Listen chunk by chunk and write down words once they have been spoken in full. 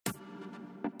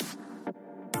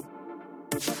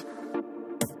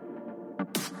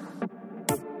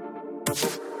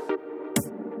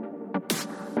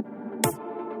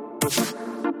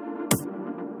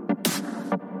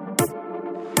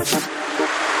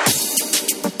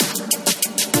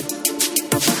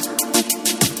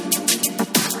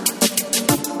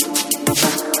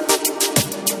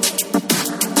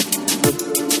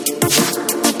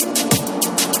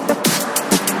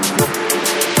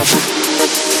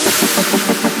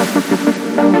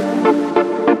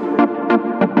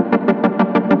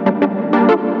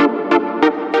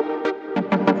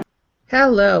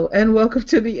Hello, and welcome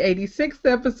to the 86th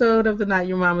episode of the Not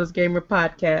Your Mama's Gamer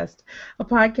podcast, a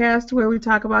podcast where we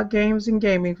talk about games and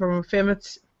gaming from a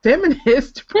feminist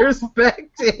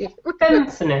perspective.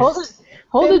 Feminist.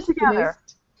 Hold it together.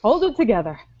 Hold it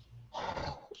together.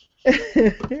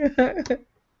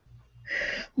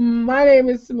 My name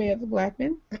is Samantha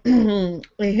Blackman,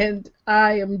 and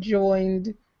I am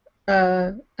joined.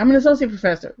 I'm an associate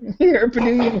professor here at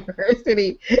Purdue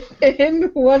University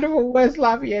in wonderful West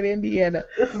Lafayette, Indiana.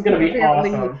 This is going to be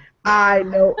awesome. I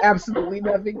know absolutely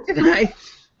nothing tonight.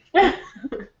 But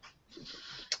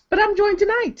I'm joined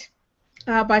tonight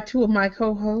by two of my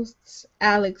co-hosts,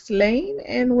 Alex Lane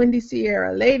and Wendy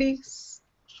Sierra. Ladies.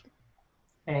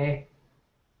 Hey.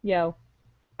 Yo.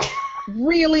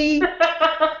 Really?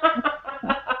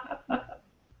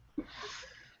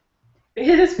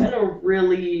 It has been a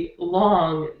really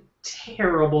long,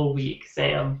 terrible week,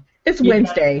 Sam. It's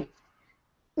Wednesday.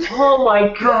 Oh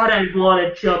my god, I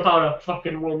want to jump out a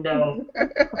fucking window.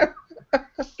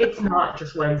 It's not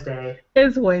just Wednesday.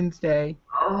 It's Wednesday.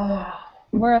 Oh.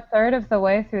 We're a third of the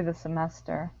way through the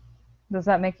semester. Does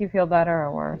that make you feel better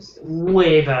or worse?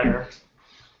 Way better.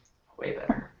 Way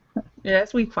better. Yeah,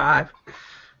 it's week 5.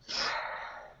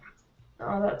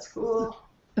 Oh, that's cool.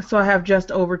 So I have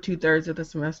just over 2/3 of the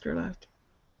semester left.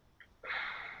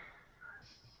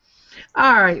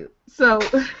 All right, so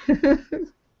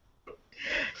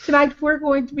tonight we're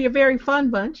going to be a very fun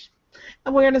bunch,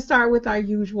 and we're going to start with our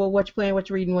usual what you playing, what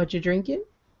you reading, what you drinking.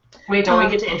 Wait, don't we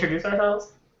get to introduce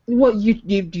ourselves? Well, I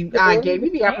gave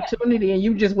you the opportunity, and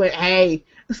you just went, hey.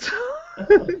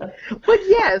 But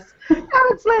yes,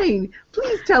 Alex Lane,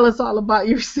 please tell us all about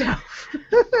yourself.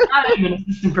 I'm an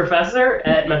assistant professor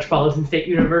at Metropolitan State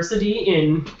University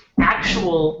in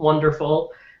actual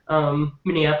wonderful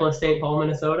Minneapolis, St. Paul,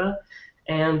 Minnesota,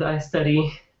 and I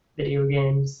study video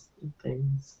games and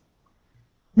things.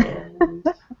 And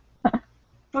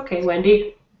okay,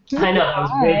 Wendy. I know, that was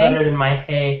way better than my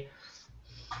hey.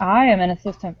 I am an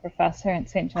assistant professor at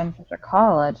St. John Fisher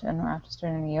College in Rochester,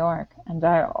 New York, and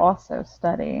I also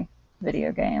study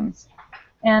video games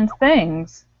and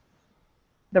things.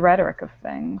 The rhetoric of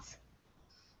things.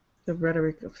 The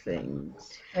rhetoric of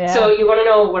things. Yeah. So you want to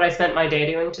know what I spent my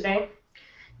day doing today?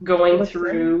 Going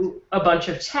through a bunch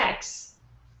of texts.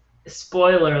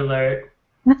 Spoiler alert.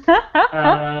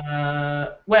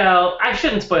 Well, I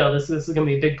shouldn't spoil this. This is going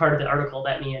to be a big part of the article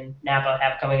that me and Napa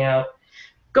have coming out.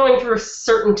 Going through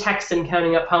certain texts and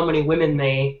counting up how many women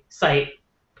they cite.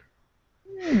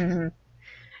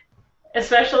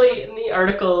 Especially in the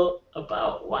article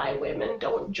about why women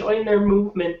don't join their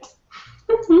movement.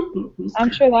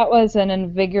 I'm sure that was an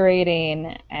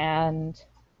invigorating and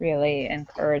really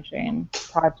encouraging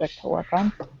project to work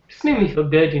on. Just made me feel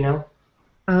good, you know.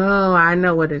 Oh, I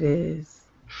know what it is.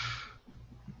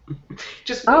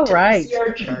 Just all right. See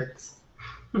our charts.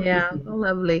 Yeah,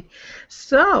 lovely.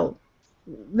 So,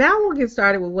 now we'll get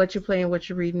started with what you're playing, what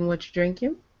you're reading, what you're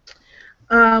drinking.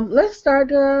 Let's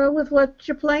start with what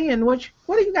you're playing. What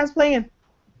are you guys playing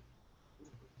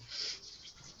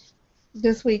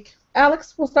this week?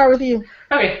 Alex, we'll start with you.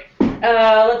 Okay,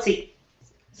 let's see.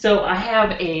 So I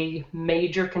have a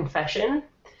major confession.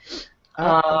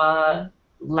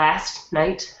 Last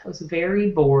night I was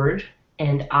very bored,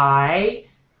 and I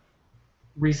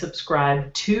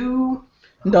resubscribed to...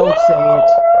 Don't say it.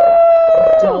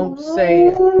 Don't say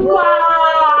it.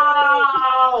 Wow!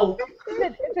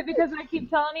 Is it because I keep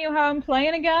telling you how I'm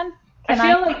playing again? I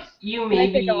feel like you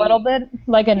maybe... Can I take a little bit?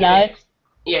 Like a nudge?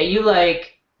 Yeah, you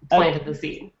planted the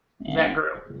seed. Yeah. That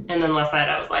grew. And then last night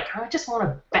I was like, I just want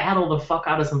to battle the fuck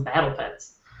out of some battle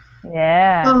pets.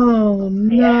 Yeah. Oh,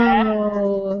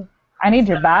 no. Yeah. I need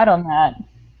your battle net.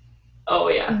 Oh,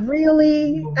 yeah.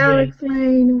 Really? Oh, Alex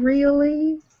Lane,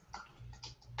 really?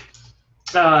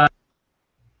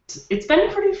 It's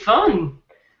been pretty fun.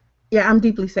 Yeah, I'm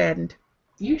deeply saddened.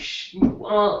 You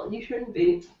shouldn't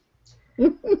be.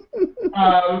 So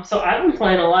I've been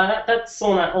playing a lot. That's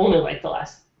only like the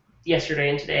last yesterday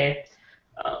and today.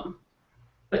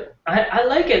 But I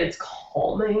like it. It's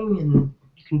calming, and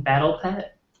you can battle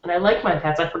pet. And I like my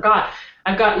pets. I forgot.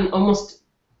 I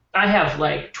have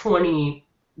like 20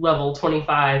 level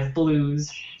 25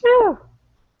 blues. Whew.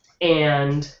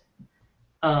 And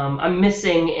I'm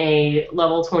missing a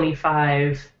level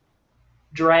 25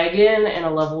 dragon and a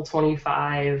level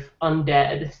 25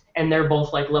 undead. And they're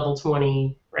both like level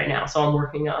 20 right now. So I'm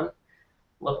working on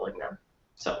leveling them.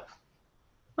 So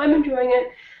I'm enjoying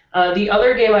it. The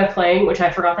other game I'm playing, which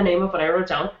I forgot the name of, but I wrote it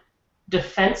down,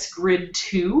 Defense Grid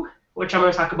 2, which I'm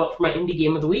going to talk about for my indie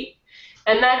game of the week.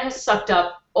 And that has sucked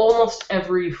up almost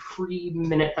every free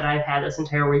minute that I've had this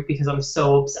entire week because I'm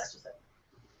so obsessed with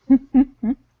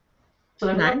it. So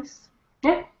there we go. Nice.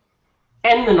 Yeah.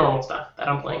 And the normal stuff that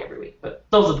I'm playing every week. But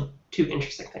those are the two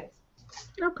interesting things.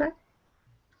 Okay.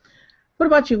 What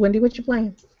about you, Wendy? What you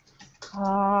playing?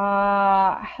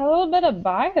 I had a little bit of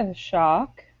Bioshock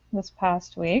this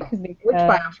past week Which because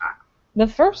Bioshock? the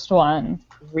first one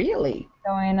Really?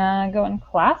 going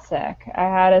classic. I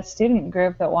had a student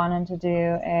group that wanted to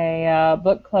do a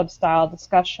book club style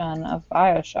discussion of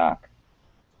Bioshock,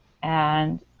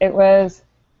 and it was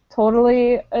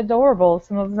totally adorable.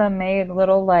 Some of them made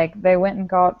little they went and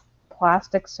got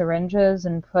plastic syringes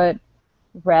and put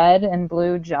red and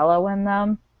blue Jello in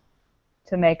them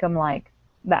to make them like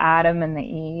the Adam and the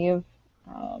Eve.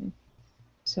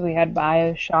 So we had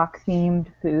Bioshock themed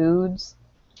foods.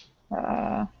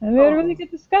 And we had a really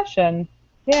good discussion.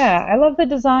 Yeah, I love the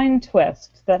design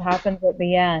twist that happens at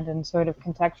the end and sort of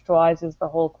contextualizes the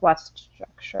whole quest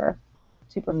structure.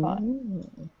 Super fun.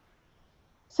 Mm.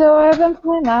 So I've been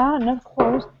playing that, and of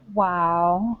course,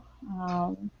 WoW.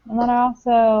 And then I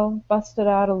also busted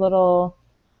out a little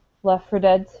Left 4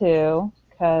 Dead 2,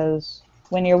 because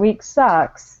when your week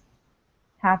sucks,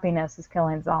 happiness is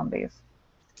killing zombies.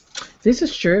 This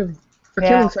is true. For Yeah.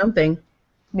 killing something.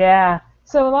 Yeah.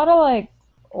 So a lot of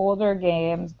older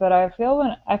games, but I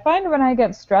find when I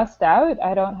get stressed out,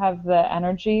 I don't have the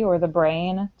energy or the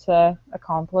brain to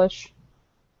accomplish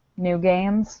new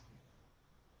games.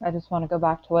 I just want to go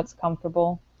back to what's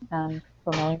comfortable and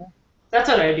familiar. That's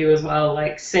what I do as well,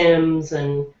 like Sims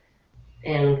and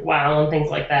WoW and things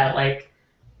like that. Like,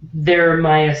 they're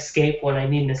my escape when I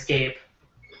need an escape.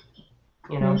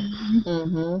 You know?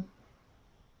 Mm-hmm.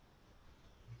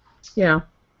 Yeah.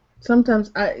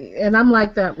 Sometimes I'm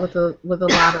like that with a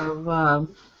lot of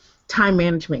time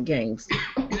management games.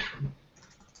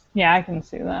 Yeah, I can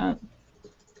see that.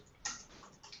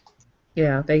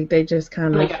 Yeah, they just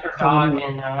kind I of. got her dog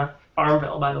in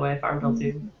Farmville, by the way, Farmville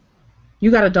 2.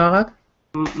 You got a dog?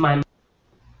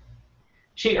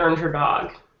 She earned her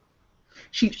dog.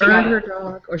 She earned her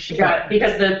dog, or she got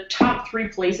because the top 3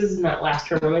 places in that last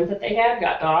tournament that they had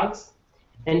got dogs,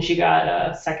 and she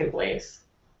got second place.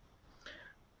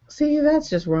 See, that's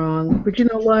just wrong. But you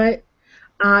know what?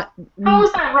 How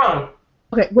is that wrong?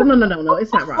 Okay, well, no,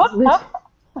 it's not wrong. Listen.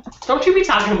 Don't you be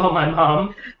talking about my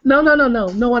mom. No,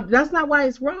 that's not why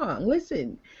it's wrong.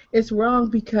 Listen, it's wrong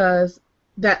because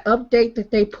that update that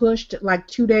they pushed like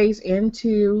 2 days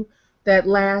into that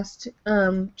last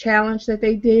challenge that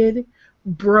they did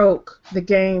broke the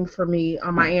game for me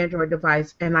on my Android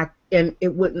device, and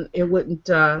it wouldn't.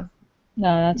 No,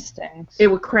 that stinks. It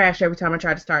would crash every time I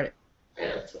tried to start it.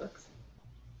 Yeah, that sucks.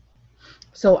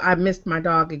 So I missed my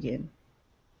dog again.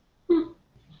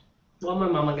 Well, my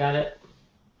mama got it.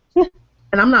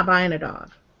 And I'm not buying a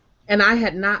dog. And I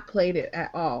had not played it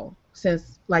at all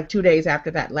since like 2 days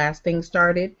after that last thing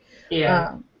started.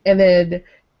 Yeah. And then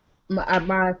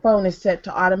my phone is set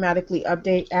to automatically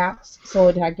update apps, so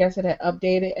I guess it had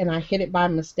updated, and I hit it by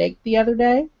mistake the other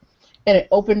day, and it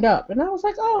opened up. And I was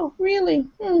like, oh, really?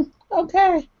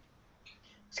 Okay.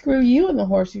 Screw you and the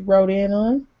horse you rode in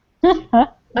on.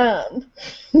 Not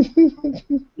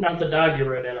the dog you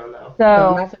rode in on, though.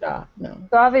 No, not the dog, no.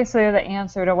 So obviously the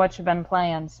answer to what you've been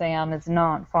playing, Sam, is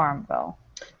not Farmville.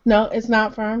 No, it's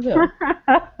not Farmville.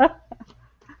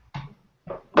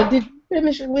 But did you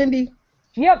finish it, Wendy?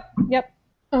 Yep.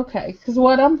 Okay, because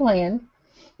what I'm playing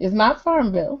is not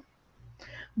Farmville,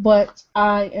 but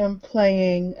I am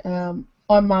playing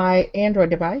on my Android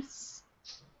device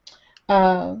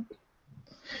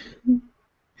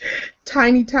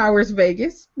Tiny Towers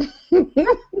Vegas.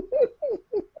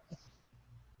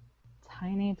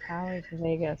 Tiny Towers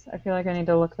Vegas. I feel like I need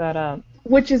to look that up.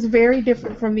 Which is very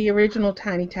different from the original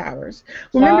Tiny Towers.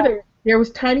 Remember, there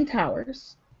was Tiny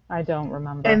Towers. I don't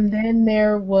remember. And then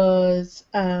there was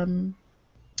Tiny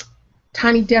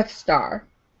Death Star,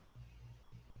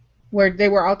 where they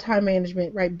were all time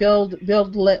management, right? Build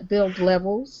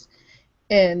levels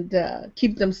and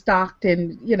keep them stocked,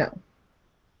 and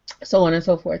so on and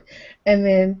so forth. And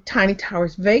then Tiny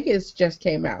Towers Vegas just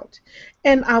came out.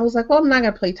 And I was like, well, I'm not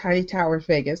going to play Tiny Towers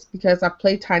Vegas because I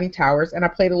played Tiny Towers and I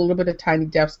played a little bit of Tiny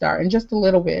Death Star, and just a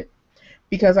little bit,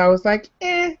 because I was like,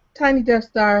 Tiny Death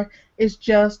Star is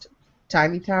just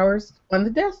Tiny Towers on the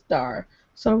Death Star,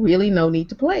 so really no need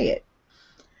to play it.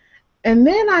 And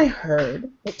then I heard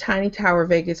that Tiny Tower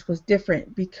Vegas was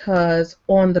different because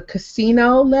on the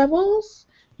casino levels,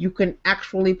 you can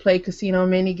actually play casino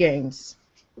mini games.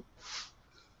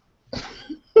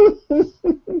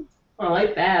 I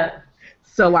like that.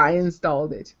 So I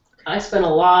installed it. I spent a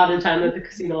lot of time at the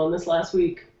casino on this last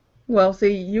week. Well,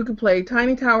 see, you can play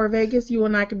Tiny Tower Vegas. You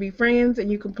and I can be friends,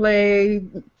 and you can play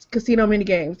casino mini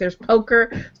games. There's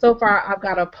poker. So far, I've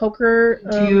got a poker.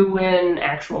 Do you win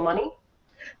actual money?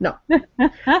 No. No,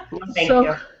 thank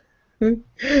So, you.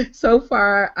 so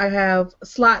far, I have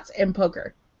slots and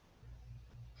poker.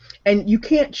 And you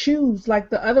can't choose like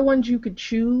the other ones. You could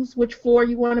choose which floor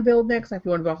you want to build next, like if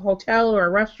you want to build a hotel or a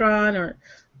restaurant or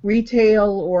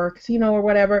retail or a casino or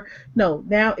whatever. No,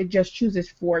 now it just chooses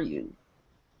for you.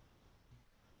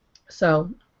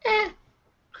 So, eh.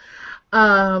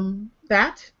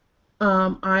 That.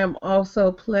 I am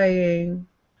also playing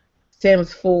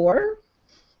Sims 4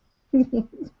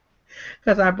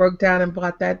 because I broke down and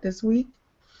bought that this week,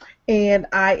 and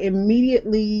I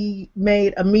immediately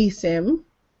made a me sim.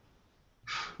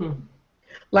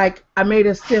 Like I made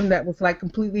a sim that was like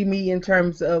completely me in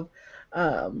terms of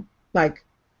like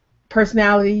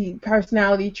personality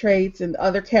traits and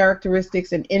other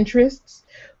characteristics and interests.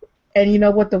 And you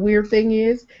know what the weird thing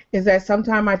is that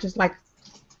sometimes I just like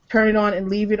turn it on and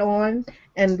leave it on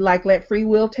and like let free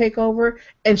will take over,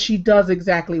 and she does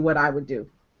exactly what I would do.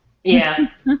 Yeah.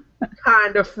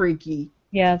 Kind of freaky.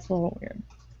 Yeah, it's a little weird.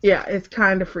 Yeah, it's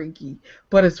kind of freaky,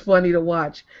 but it's funny to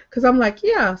watch. Because I'm like,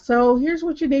 yeah, so here's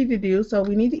what you need to do. So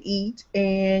we need to eat,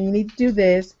 and you need to do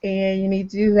this, and you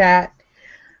need to do that.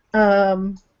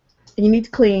 And you need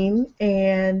to clean,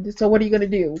 and so what are you going to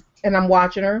do? And I'm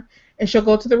watching her, and she'll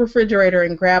go to the refrigerator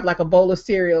and grab like a bowl of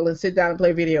cereal and sit down and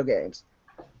play video games.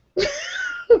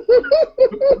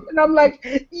 And I'm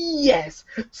like, yes,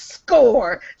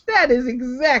 score. That is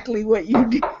exactly what you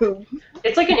do.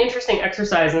 It's like an interesting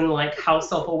exercise in like how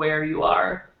self-aware you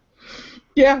are.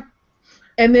 Yeah.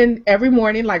 And then every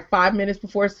morning, like 5 minutes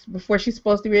before she's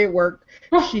supposed to be at work,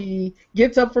 she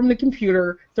gets up from the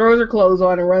computer, throws her clothes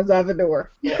on, and runs out the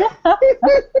door. Yeah.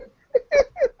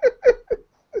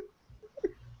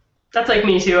 That's like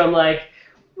me too. I'm like,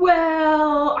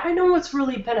 well, I know it's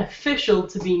really beneficial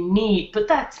to be neat, but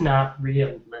that's not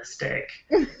realistic.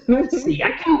 Let's see.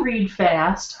 I can read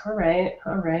fast. All right.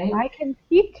 I can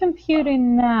keep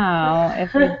computing now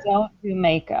if I don't do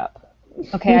makeup.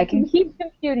 Okay, I can keep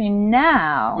computing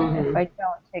now if I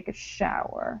don't take a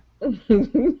shower. Okay,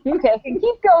 I can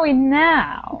keep going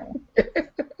now.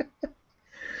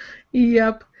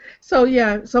 Yep. So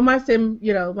yeah, so my sim,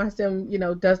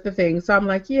 does the thing. So I'm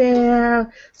like, yeah.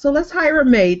 So let's hire a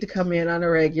maid to come in on a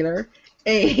regular,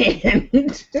 and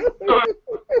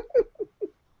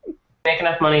make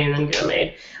enough money and then get a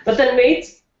maid. But then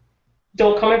maids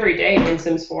don't come every day in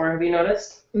Sims 4. Have you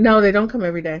noticed? No, they don't come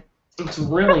every day. It's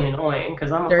really annoying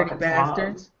because I'm a Dirty fucking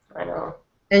bastards. slob. I know.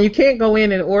 And you can't go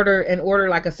in and order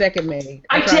like a second maid.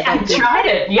 I tried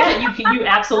it. Yeah, you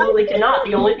absolutely cannot.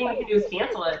 The only thing you can do is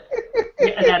cancel it.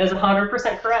 Yeah, that is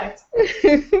 100% correct.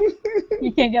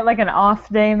 You can't get like an off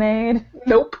day made.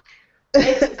 Nope.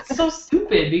 It's so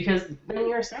stupid because then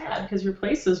you're sad because your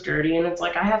place is dirty and it's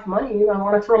like I have money and I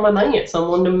want to throw my money at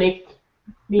someone to make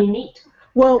me neat.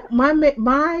 Well,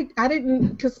 I didn't,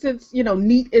 because since,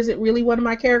 neat isn't really one of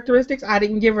my characteristics, I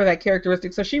didn't give her that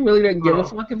characteristic, so she really doesn't give a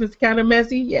fuck if it's kind of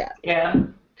messy, yeah. Yeah.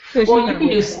 Well, you can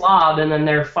do slob, and then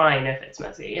they're fine if it's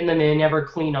messy, and then they never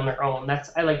clean on their own.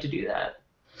 I like to do that.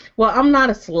 Well, I'm not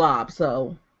a slob,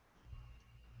 so.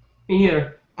 Me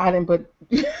either. I didn't put...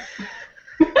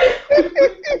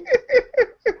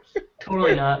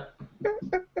 Totally not.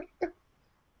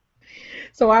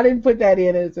 So I didn't put that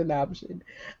in as an option.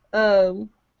 If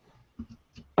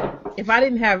I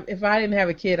didn't have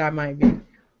a kid, I might be.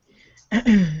 All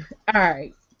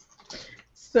right.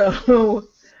 So,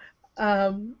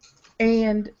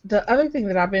 and the other thing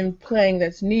that I've been playing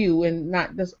that's new and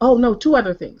not this. Oh no, two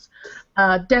other things.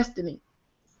 Destiny.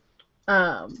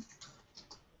 And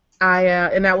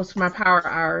that was my Power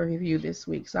Hour review this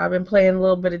week. So I've been playing a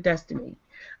little bit of Destiny.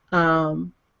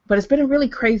 But it's been a really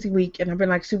crazy week, and I've been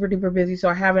like super duper busy, so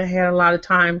I haven't had a lot of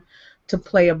time to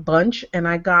play a bunch, and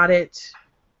I got it.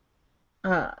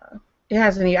 I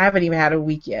haven't even had a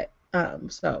week yet,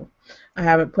 so I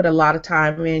haven't put a lot of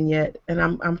time in yet, and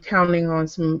I'm counting on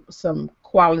some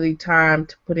quality time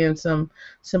to put in some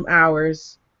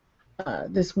hours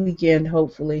this weekend.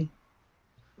 Hopefully,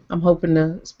 I'm hoping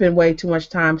to spend way too much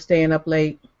time staying up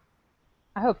late.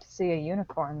 I hope to see a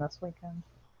unicorn this weekend.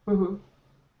 Mm-hmm.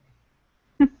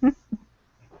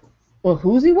 Well,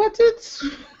 who's he? What's it?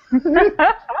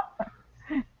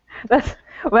 That's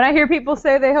when I hear people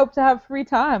say they hope to have free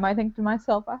time. I think to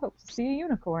myself, I hope to see a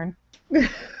unicorn.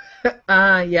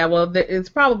 Yeah. Well, it's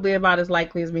probably about as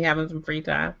likely as me having some free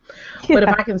time. Yeah. But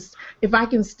if I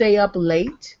can stay up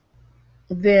late,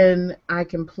 then I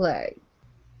can play.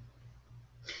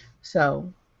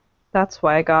 So. That's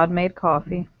why God made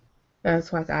coffee.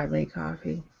 That's why God made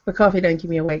coffee. but coffee doesn't keep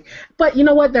me awake. But you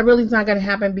know what? That really is not going to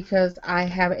happen because I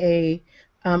have a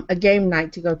game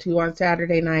night to go to on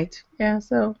Saturday night. Yeah,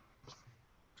 so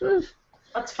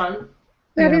That's fun.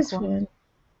 that is fun.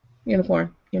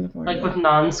 Unicorn. Like with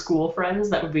non-school friends,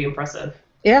 that would be impressive.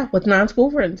 Yeah, with non-school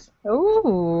friends.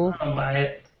 Ooh, I don't buy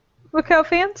it. look how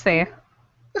fancy.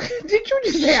 Did you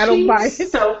just say I don't buy it?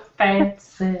 She's so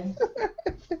fancy.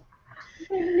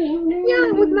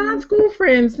 Yeah, with non-school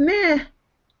friends, nah.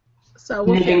 So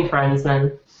Knitting friends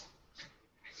then.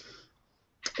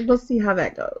 we'll see how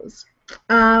that goes.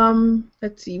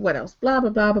 Let's see what else. Blah blah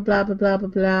blah blah blah blah blah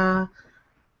blah.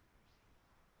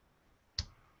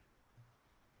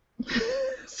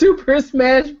 Super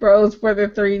Smash Bros. For the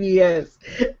 3DS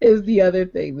is the other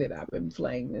thing that I've been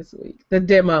playing this week. The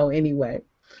demo, anyway.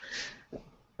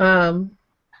 And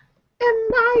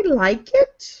I like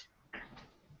it.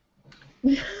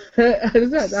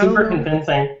 Super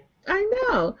convincing. I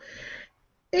know.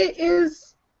 It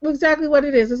is exactly what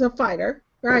it is. It's a fighter,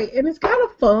 right? And it's kind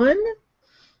of fun.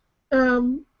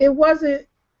 It wasn't,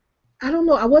 I don't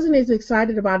know, I wasn't as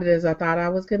excited about it as I thought I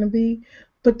was going to be.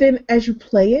 But then as you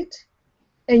play it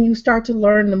and you start to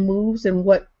learn the moves and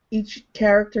what each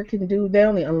character can do, they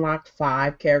only unlocked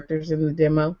 5 characters in the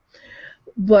demo.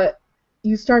 But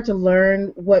you start to learn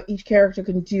what each character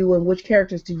can do and which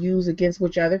characters to use against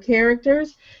which other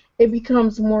characters. It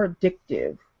becomes more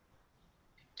addictive.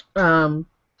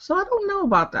 So I don't know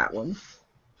about that one.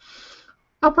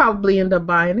 I'll probably end up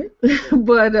buying it,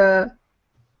 but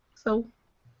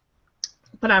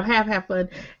I've had fun,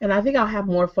 and I think I'll have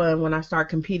more fun when I start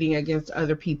competing against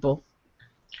other people.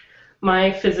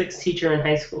 My physics teacher in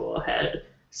high school had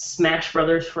Smash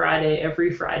Brothers Friday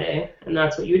every Friday, and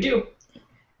that's what you would do.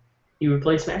 You would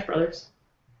play Smash Brothers.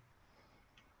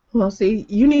 Well, see,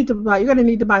 you're going to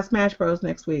need to buy Smash Bros.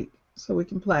 Next week so we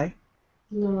can play.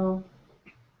 No.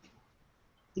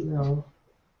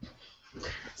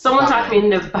 Someone talked me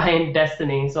into buying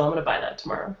Destiny, so I'm going to buy that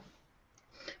tomorrow.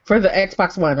 For the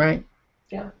Xbox One, right?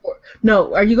 Yeah.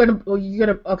 No, are you gonna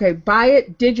okay, buy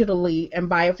it digitally and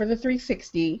buy it for the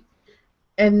 360,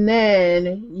 and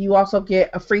then you also get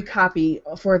a free copy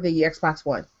for the Xbox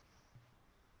One.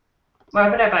 Why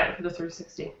would I buy it for the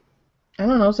 360? I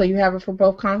don't know, so you have it for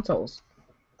both consoles.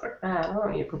 I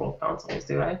don't need it for both consoles,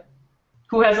 do I?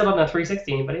 Who has it on the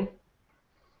 360? Anybody?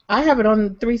 I have it on the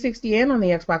 360 and on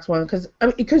the Xbox One because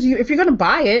if you're gonna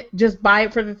buy it, just buy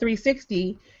it for the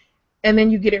 360, and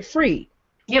then you get it free.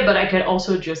 Yeah, but I could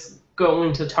also just go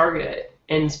into Target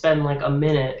and spend like a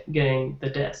minute getting the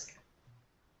disc.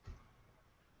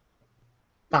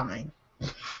 Fine.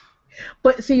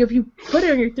 But see, if you put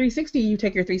it on your 360, you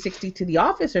take your 360 to the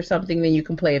office or something, then you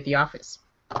can play at the office.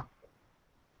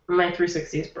 My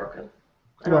 360 is broken.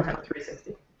 I don't have a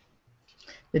 360.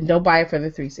 Then don't buy it for the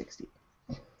 360.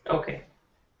 Okay.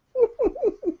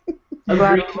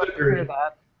 Agree.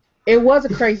 It was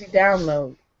a crazy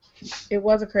download. It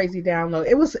was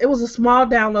a small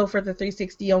download for the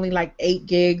 360, only like 8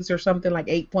 gigs or something, like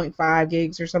 8.5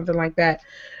 gigs or something like that.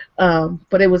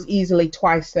 But it was easily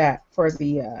twice that for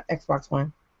the Xbox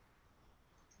One.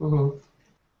 Mm-hmm.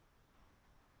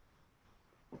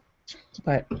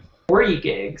 But 40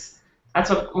 gigs. That's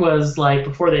what it was like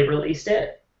before they released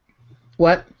it.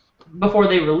 What? Before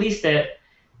they released it,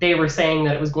 they were saying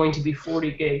that it was going to be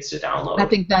 40 gigs to download. I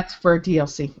think that's for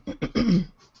DLC.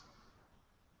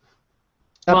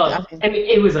 Well, I mean,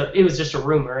 it was just a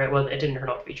rumor. It didn't turn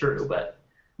out to be true, but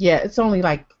yeah, it's only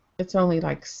like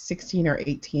 16 or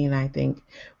 18, I think.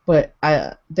 But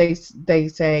they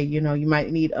say you might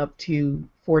need up to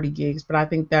 40 gigs, but I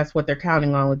think that's what they're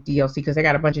counting on with DLC because they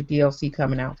got a bunch of DLC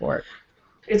coming out for it.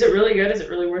 Is it really good? Is it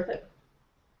really worth it?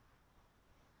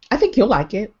 I think you'll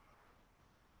like it.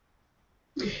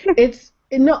 It's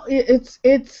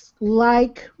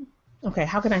like, okay,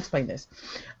 how can I explain this?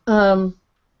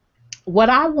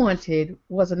 What I wanted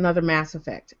was another Mass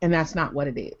Effect, and that's not what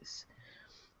it is.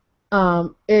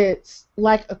 It's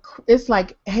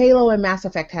like Halo and Mass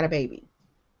Effect had a baby.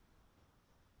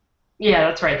 Yeah,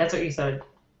 that's right. That's what you said.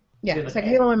 Yeah, it's like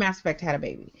Halo and Mass Effect had a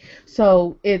baby.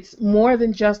 So it's more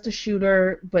than just a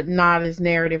shooter, but not as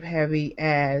narrative heavy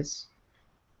as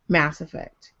Mass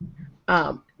Effect.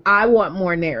 I want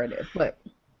more narrative, but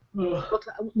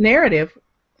narrative.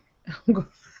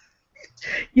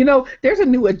 There's a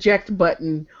new eject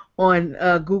button on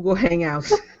Google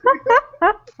Hangouts.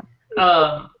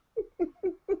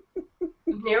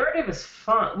 Narrative is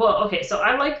fun. Well, okay, so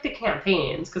I like the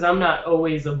campaigns because I'm not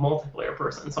always a multiplayer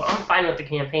person, so I'm fine with the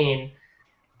campaign.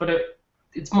 But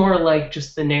it's more like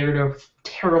just the narrative,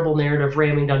 terrible narrative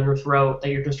ramming down your throat that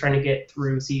you're just trying to get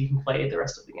through so you can play the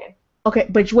rest of the game. Okay,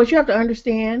 but what you have to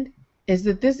understand is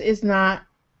that this is not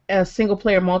a single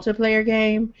player multiplayer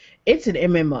game, it's an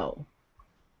MMO.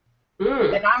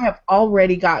 Mm. And I have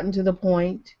already gotten to the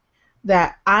point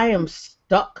that I am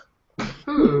stuck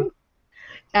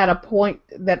at a point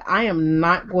that I am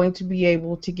not going to be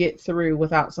able to get through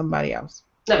without somebody else.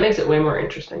 That makes it way more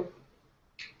interesting.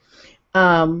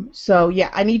 So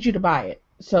yeah, I need you to buy it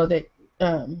so that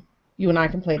you and I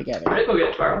can play together. I'm gonna go get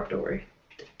it tomorrow. Don't worry.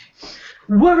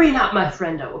 Worry not, my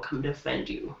friend. I will come defend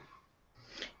you.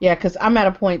 Yeah, because I'm at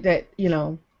a point that,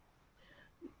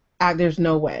 there's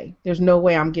no way. There's no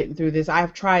way I'm getting through this.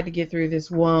 I've tried to get through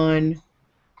this one,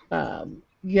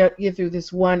 get through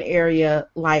this one area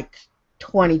like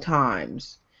 20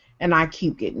 times, and I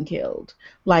keep getting killed.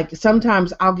 Like,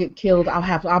 sometimes I'll get killed.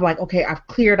 I'm like, okay, I've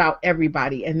cleared out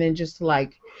everybody, and then just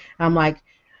like, I'm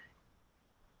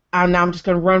just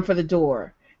gonna run for the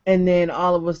door. And then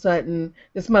all of a sudden,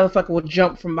 this motherfucker will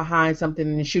jump from behind something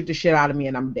and shoot the shit out of me,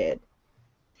 and I'm dead.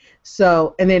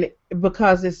 So, and then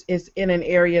because it's in an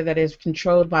area that is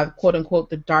controlled by quote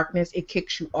unquote the darkness, it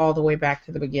kicks you all the way back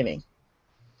to the beginning.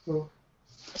 Cool.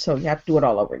 So you have to do it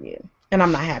all over again, and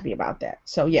I'm not happy about that.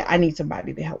 So yeah, I need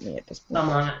somebody to help me at this point. I'm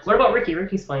on it. What about Ricky?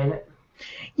 Ricky's playing it.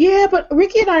 Yeah, but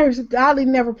Ricky and I are oddly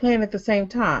never playing at the same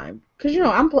time, because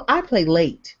I play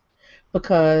late.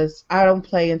 Because I don't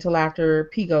play until after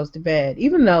P goes to bed.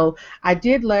 Even though I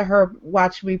did let her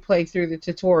watch me play through the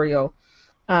tutorial,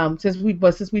 since we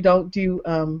don't do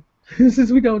since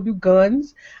we don't do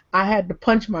guns, I had to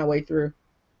punch my way through.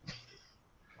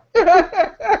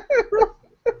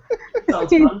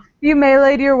 Sounds fun. You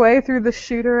meleeed your way through the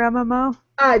shooter MMO?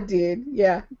 I did,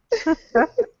 yeah.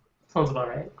 Sounds about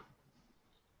right.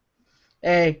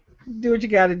 Hey, do what you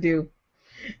gotta do.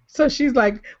 So she's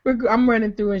like, I'm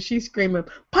running through and she's screaming,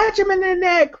 punch him in the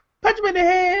neck, punch him in the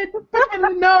head, punch him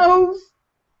in the nose.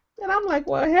 And I'm like,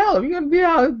 well, hell, if you're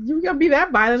gonna be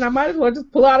that violent, I might as well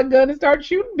just pull out a gun and start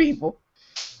shooting people.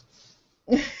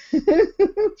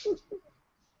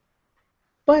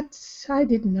 But I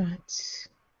did not.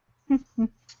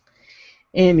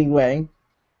 Anyway,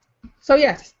 so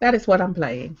yes, that is what I'm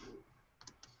playing.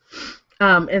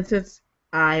 And since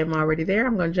I am already there,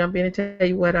 I'm going to jump in and tell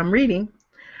you what I'm reading.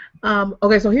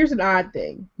 Okay, so here's an odd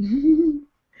thing.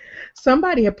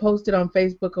 Somebody had posted on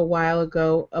Facebook a while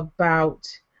ago about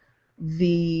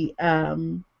the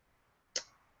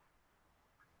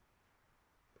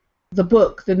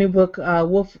new book,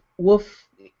 Wolf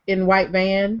in White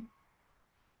Van,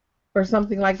 or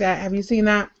something like that. Have you seen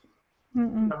that?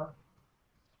 Mm-mm. No.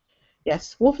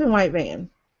 Yes, Wolf in White Van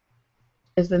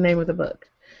is the name of the book,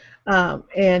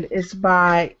 and it's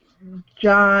by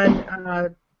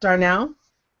John Darnell.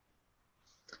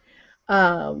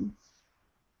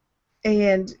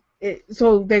 And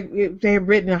so they have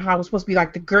written how it was supposed to be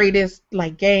like the greatest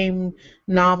like game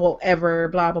novel ever,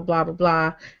 blah blah blah blah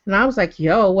blah. And I was like,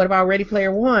 yo, what about Ready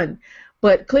Player One?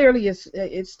 But clearly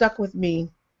it stuck with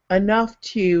me enough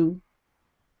to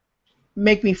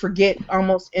make me forget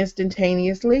almost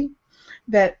instantaneously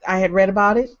that I had read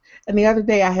about it. And the other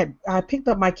day I picked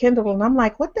up my Kindle and I'm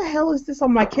like, what the hell is this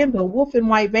on my Kindle? Wolf in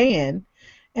White Van.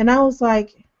 And I was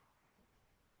like,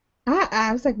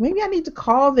 maybe I need to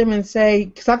call them and say,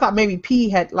 because I thought maybe P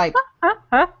had like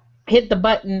hit the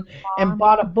button and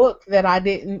bought a book that I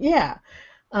didn't. Yeah,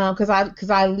 because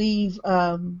I leave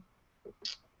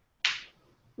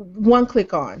one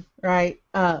click on, right,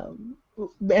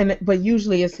 but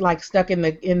usually it's like stuck in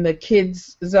the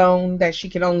kids zone that she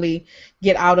can only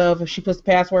get out of if she puts the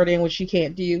password in, which she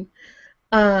can't do.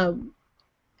 And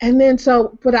then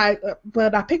but I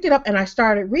picked it up and I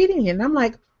started reading it and I'm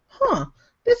like,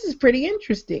 this is pretty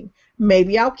interesting.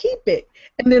 Maybe I'll keep it.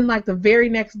 And then like the very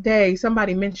next day,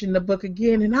 somebody mentioned the book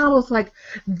again, and I was like,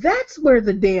 that's where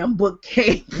the damn book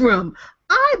came from.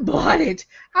 I bought it.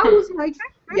 I was like,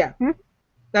 yeah.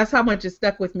 That's how much it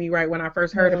stuck with me right when I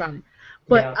first heard about it.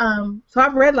 But so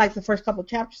I've read like the first couple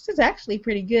chapters. It's actually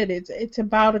pretty good. It's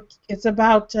about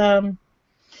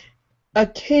a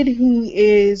kid who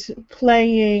is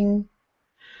playing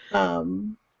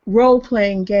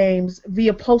role-playing games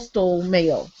via postal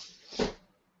mail.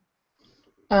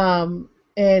 And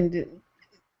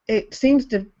it seems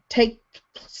to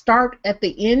start at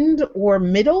the end or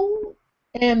middle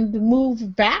and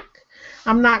move back.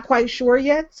 I'm not quite sure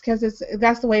yet because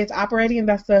that's the way it's operating, and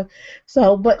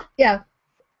but yeah,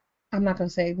 I'm not gonna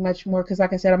say much more because,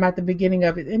 like I said, I'm at the beginning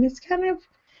of it, and it's kind of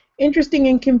interesting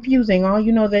and confusing. All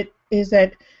you know is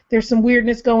that there's some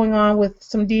weirdness going on with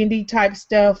some D&D type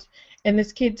stuff, and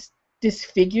this kid's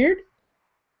disfigured.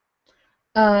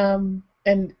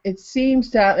 And it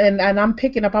seems to, and I'm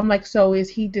picking up, I'm like, so is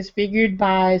he disfigured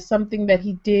by something that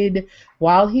he did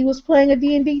while he was playing a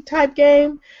D&D type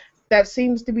game? that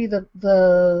seems to be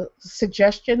the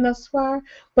suggestion thus far.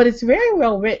 But it's very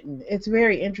well written. It's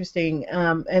very interesting.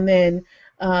 And then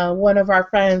one of our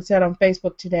friends said on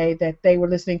Facebook today that they were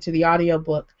listening to the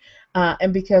audiobook.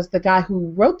 And because the guy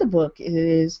who wrote the book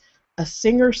is a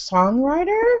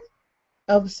singer-songwriter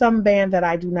of some band that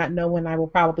I do not know, and I will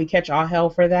probably catch all hell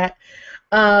for that.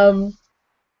 And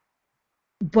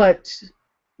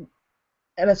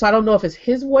so I don't know if it's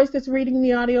his voice that's reading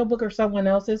the audiobook or someone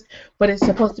else's, but it's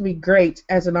supposed to be great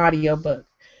as an audiobook.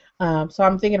 So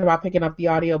I'm thinking about picking up the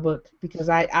audiobook because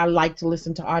I like to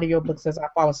listen to audiobooks as I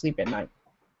fall asleep at night.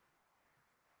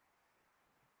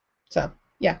 So,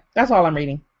 yeah, that's all I'm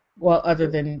reading. Well, other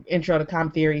than intro to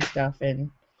com theory stuff and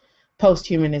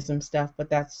post-humanism stuff, but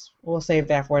we'll save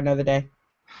that for another day.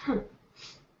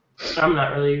 I'm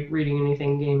not really reading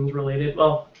anything games related.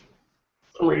 Well,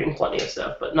 I'm reading plenty of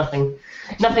stuff, but nothing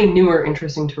new or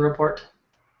interesting to report.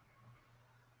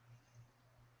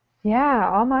 Yeah,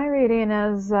 all my reading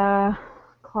is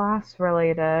class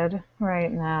related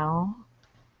right now.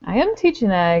 I am teaching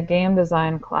a game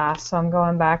design class, so I'm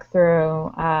going back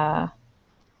through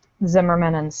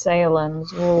Zimmerman and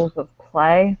Salem's Rules of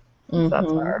Play. Mm-hmm.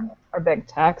 That's our big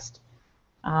text.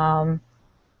 And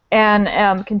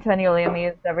am continually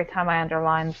amused every time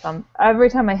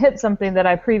I hit something that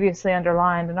I previously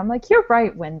underlined, and I'm like, "You're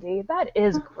right, Wendy. That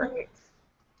is great.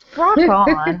 Rock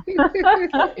on."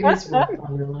 It is worth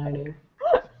underlining.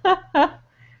 So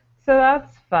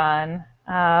that's fun.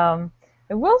 I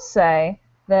will say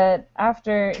that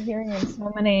after hearing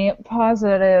so many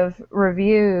positive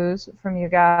reviews from you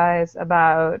guys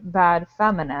about Bad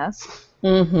Feminist,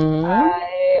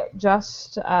 I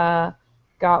just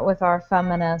got with our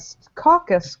feminist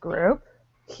caucus group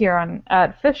here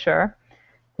at Fisher,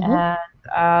 and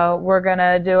we're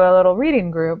gonna do a little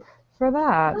reading group for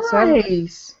that.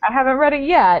 Nice. So I haven't read it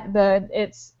yet, but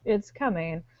it's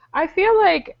coming. I feel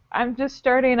like I'm just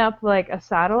starting up like a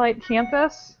satellite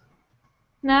campus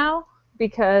now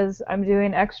because I'm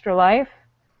doing Extra Life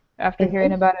after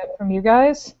hearing about it from you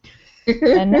guys,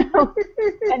 and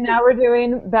now we're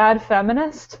doing Bad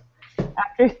Feminist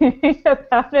after hearing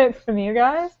about it from you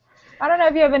guys. I don't know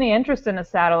if you have any interest in a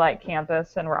satellite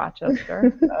campus in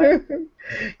Rochester.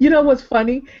 You know what's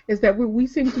funny is that we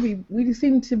seem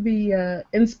to be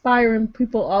inspiring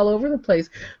people all over the place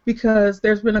because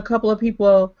there's been a couple of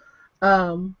people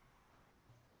who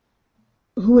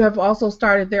have also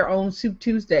started their own Soup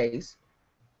Tuesdays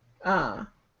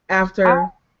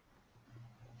after.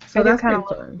 So that's kind of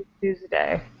fun.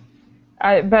 Tuesday.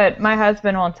 But my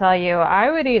husband will tell you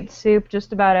I would eat soup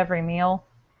just about every meal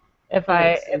if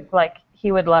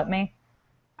he would let me.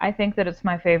 I think that it's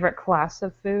my favorite class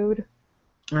of food.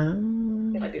 If we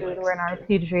were an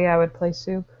RPG, I would play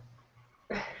soup.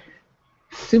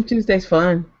 Soup Tuesday's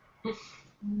fun.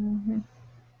 Mm-hmm.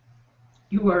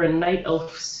 You are a night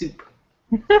elf soup.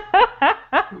 Is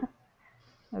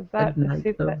that a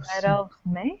soup that night elves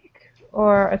make,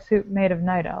 or a soup made of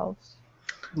night elves?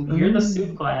 You're the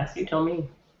soup class. You tell me.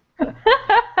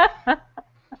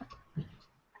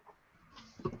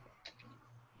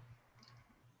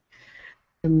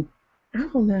 I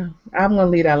don't know. I'm gonna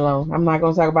leave that alone. I'm not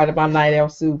gonna talk about night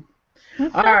elf soup.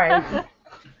 All right.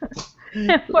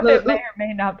 What it may or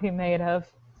may not be made of.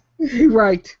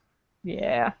 Right.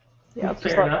 Yeah. Yeah.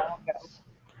 Fair enough.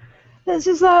 Let's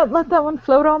just let that one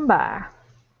float on by.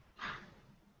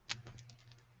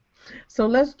 So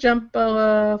let's jump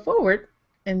forward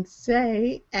and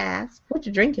ask what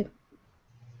you're drinking.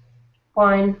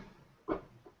 Wine.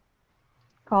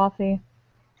 Coffee.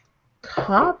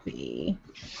 Coffee.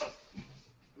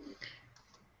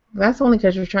 That's only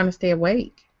because you're trying to stay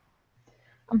awake.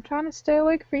 I'm trying to stay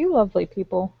awake for you lovely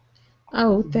people.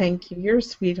 Oh, thank you. You're a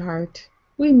sweetheart.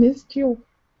 We missed you.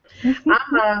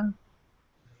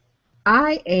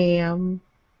 I am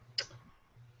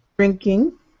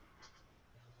drinking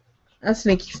a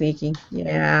sneaky.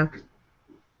 Yeah.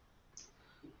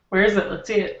 Where is it? Let's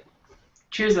see it.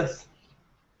 Cheers us.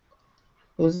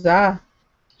 Huzzah.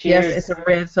 Cheers. Yes, it's a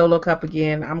red Solo cup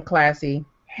again. I'm classy.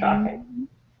 Shocking.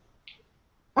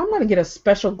 I'm going to get a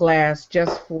special glass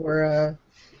just for...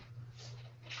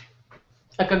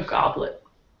 Like a goblet.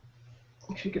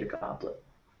 You should get a goblet.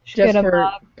 Just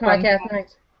for podcast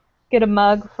nights. Get a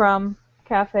mug from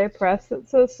Cafe Press that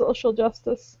says social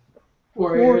justice.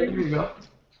 Warrior. There you go.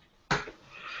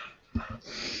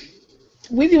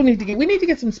 We need to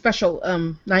get some special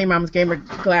Now Your Mama's Gamer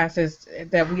glasses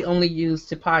that we only use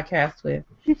to podcast with.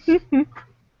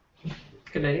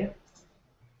 Good idea.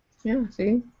 Yeah,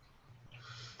 see?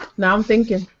 Now I'm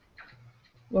thinking.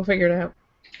 We'll figure it out.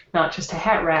 Not just a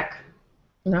hat rack.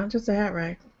 Not just a hat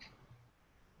rack.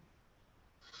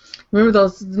 Remember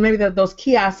those maybe those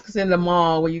kiosks in the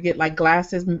mall where you get like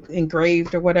glasses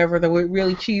engraved or whatever, the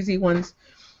really cheesy ones.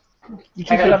 You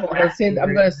keep it up. I'm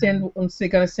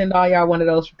gonna send all y'all one of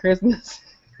those for Christmas.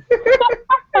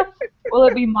 Will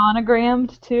it be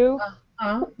monogrammed too?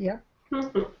 Yeah.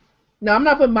 No, I'm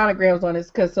not putting monograms on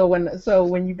this because so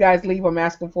when you guys leave, I'm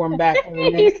asking for them back.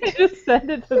 You can just send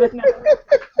it to the next.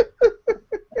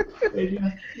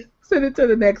 Send it to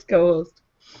the next co-host.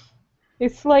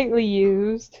 It's slightly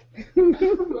used.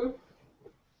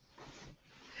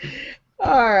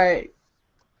 All right.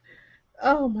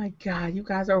 Oh my God, you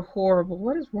guys are horrible.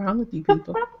 What is wrong with you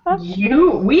people?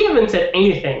 We haven't said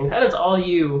anything. That is all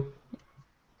you.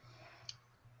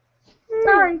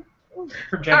 Sorry.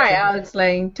 Projection. All right, Alex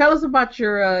Lane, tell us about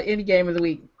your indie game of the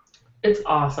week. It's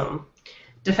awesome.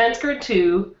 Defense Grid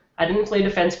 2. I didn't play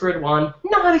Defense Grid 1.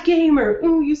 Not a gamer.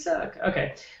 Ooh, you suck.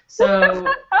 Okay.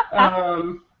 So,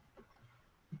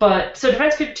 so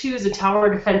Defense Grid 2 is a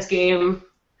tower defense game.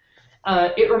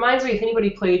 It reminds me if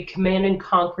anybody played Command and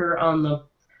Conquer on the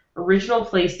original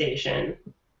PlayStation.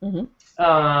 Mm-hmm.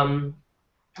 I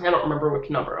don't remember which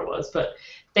number it was, but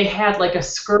they had like a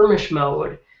skirmish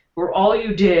mode where all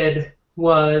you did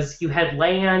was you had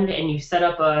land and you set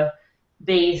up a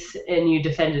base and you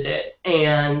defended it.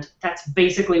 And that's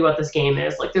basically what this game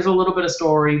is. Like, there's a little bit of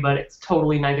story, but it's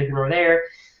totally neither here nor there.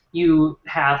 You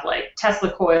have like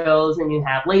Tesla coils and you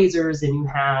have lasers and you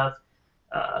have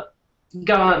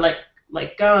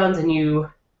guns, and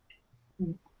you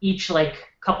each like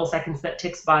couple seconds that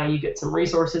ticks by you get some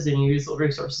resources and you use those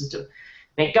resources to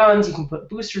make guns. You can put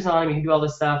boosters on them. You can do all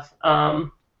this stuff.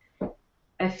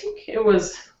 I think it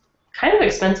was kind of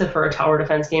expensive for a tower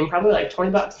defense game, probably like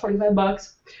 $20,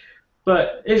 $25.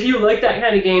 But if you like that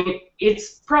kind of game,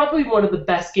 it's probably one of the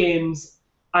best games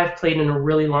I've played in a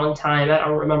really long time. I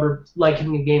don't remember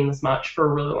liking a game this much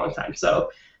for a really long time. So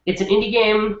it's an indie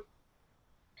game.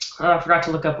 I forgot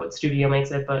to look up what studio makes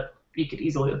it, but you could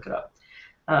easily look it up.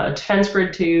 Defense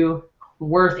Grid 2,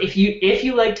 worth if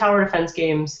you like tower defense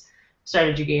games,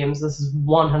 strategy games, this is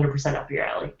 100% up your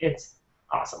alley. It's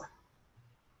awesome.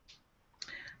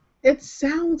 It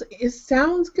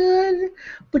sounds good,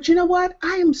 but you know what?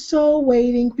 I am so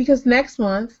waiting because next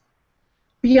month,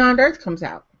 Beyond Earth comes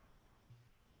out.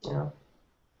 Yeah.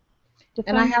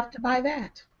 And I have to buy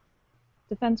that.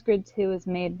 Defense Grid 2 is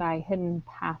made by Hidden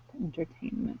Path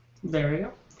Entertainment. There you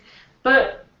go.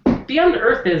 But Beyond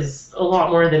Earth is a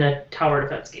lot more than a tower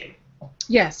defense game.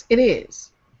 Yes, it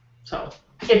is. So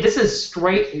this is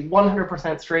straight,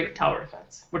 100% straight tower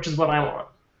defense, which is what I want.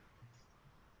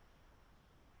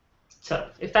 So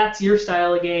if that's your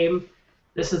style of game,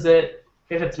 this is it.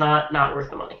 If it's not worth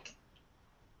the money.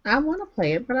 I want to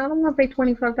play it, but I don't want to pay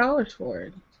 $25 for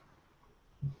it.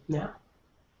 Yeah.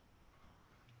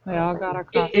 We all got our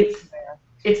copies there.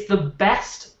 It's the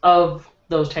best of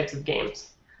those types of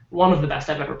games. One of the best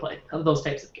I've ever played of those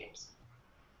types of games.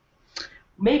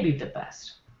 Maybe the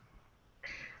best.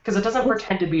 Because it doesn't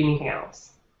pretend to be anything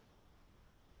else.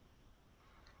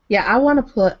 Yeah, I want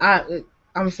to put...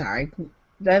 I'm sorry.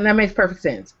 That makes perfect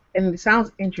sense. And it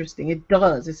sounds interesting. It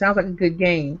does. It sounds like a good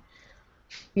game.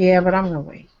 Yeah, but I'm going to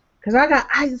wait. Because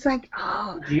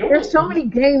there's so many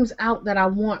games out that I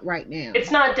want right now. It's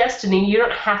not Destiny. You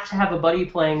don't have to have a buddy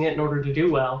playing it in order to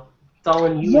do well. It's all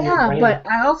in you. Yeah, but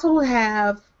I also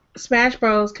have Smash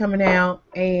Bros. Coming out,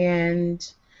 and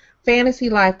Fantasy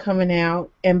Life coming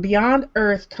out, and Beyond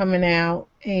Earth coming out,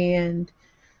 and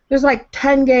there's like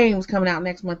 10 games coming out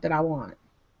next month that I want.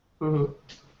 Mm-hmm.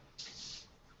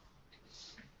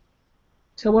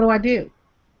 So what do I do?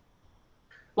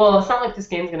 Well, it's not like this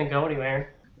game's going to go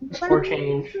anywhere or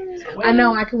change. So I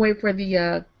know, I can wait for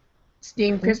the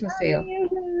Steam Christmas sale.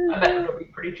 I bet it'll be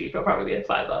pretty cheap. It'll probably be like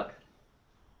 $5.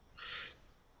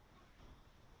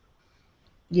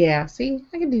 Yeah, see,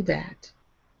 I can do that.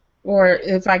 Or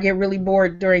if I get really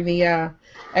bored during the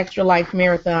Extra Life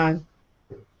Marathon.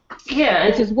 Yeah.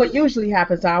 Which is what usually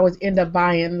happens. I always end up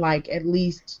buying like at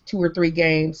least 2 or 3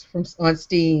 games on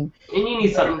Steam. And you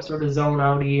need something sort of zone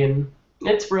outy, and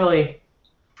it's really,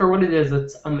 for what it is,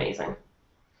 it's amazing.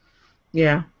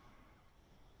 Yeah.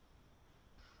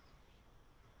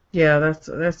 Yeah,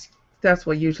 that's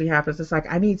what usually happens. It's like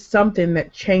I need something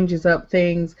that changes up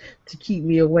things to keep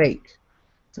me awake.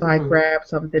 So I grab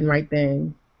something right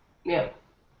then. Yeah.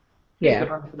 Yeah.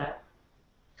 For that.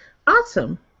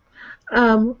 Awesome.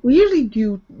 We usually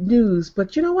do news,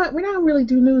 but you know what? We don't really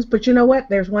do news, but you know what?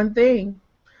 There's one thing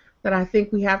that I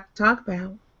think we have to talk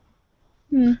about.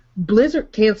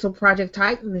 Blizzard canceled Project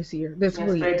Titan this week. Yes,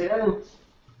 they did.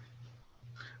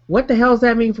 What the hell does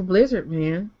that mean for Blizzard,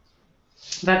 man?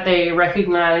 That they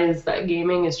recognize that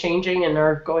gaming is changing and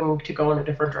are going to go in a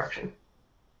different direction.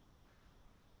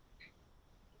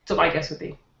 So my guess would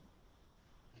be.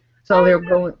 So they're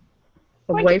going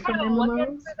We away could from kind of look MMOs?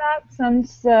 into that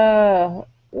since,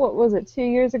 what was it, 2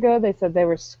 years ago? They said they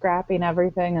were scrapping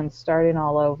everything and starting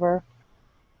all over.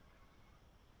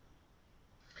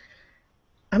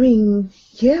 I mean,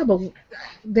 yeah, but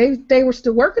they were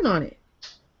still working on it.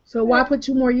 So why put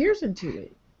 2 more years into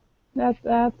it? That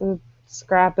to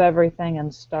scrap everything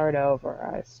and start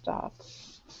over. I stopped.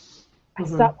 I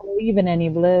stopped believing in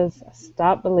you, Blizz. I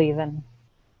stopped believing.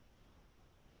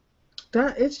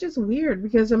 It's just weird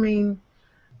because, I mean,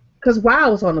 because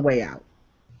WoW was on the way out.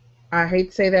 I hate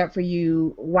to say that for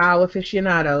you WoW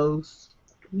aficionados.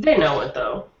 They know it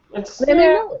though. It's They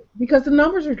know it because the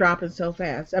numbers are dropping so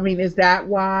fast. I mean, is that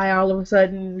why all of a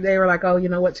sudden they were like, oh, you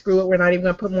know what, screw it, we're not even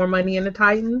going to put more money into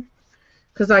Titan?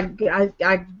 Because I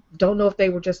don't know if they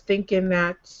were just thinking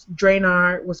that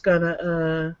Draenor was going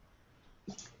to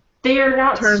they are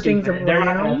not turn stupid. things They're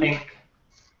not going around. to think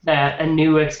that a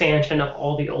new expansion of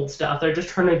all the old stuff. They're just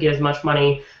trying to get as much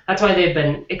money. That's why they've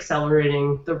been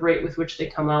accelerating the rate with which they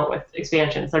come out with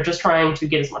expansions. They're just trying to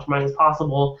get as much money as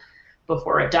possible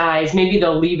before it dies. Maybe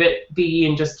they'll leave it be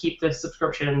and just keep the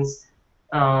subscriptions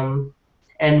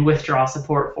and withdraw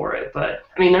support for it. But,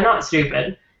 I mean, they're not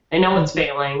stupid. They know it's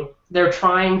failing. They're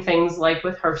trying things like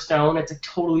with Hearthstone. It's a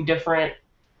totally different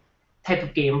type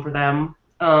of game for them.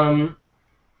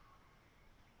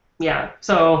 Yeah,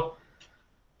 so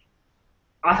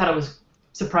I thought it was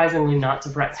surprisingly not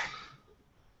surprising.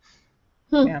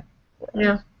 Yeah.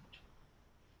 Yeah.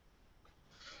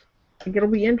 I think it'll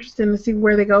be interesting to see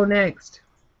where they go next.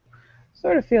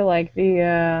 Sort of feel like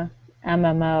the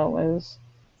MMO is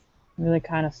really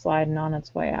kind of sliding on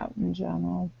its way out in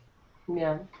general.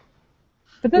 Yeah.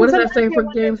 But then What does that sometimes say you for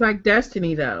wonder- games like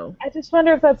Destiny, though? I just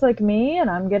wonder if that's like me and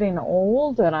I'm getting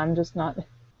old and I'm just not.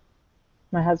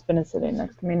 My husband is sitting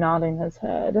next to me nodding his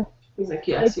head. He's like,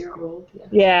 yes, you're old. Yeah.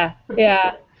 Yeah,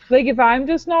 yeah. Like if I'm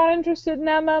just not interested in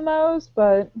MMOs,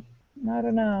 but I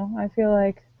don't know. I feel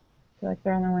like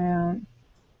they're on their way out.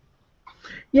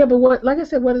 Yeah, but what, like I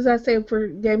said, what does that say for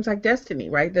games like Destiny,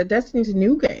 right? That Destiny's a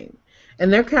new game.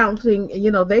 And they're counting,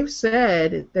 you know, they've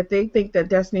said that they think that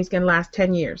Destiny's going to last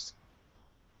 10 years.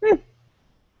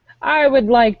 I would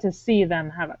like to see them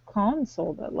have a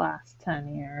console that lasts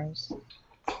 10 years.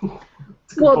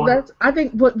 Well, that's, I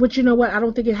think, but you know what? I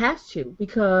don't think it has to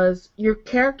because your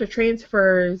character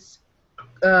transfers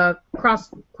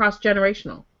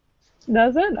cross-generational.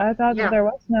 Does it? I thought Yeah. that there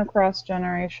was no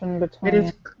cross-generation between. It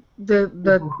is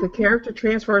the character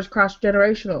transfer is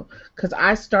cross-generational because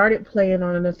I started playing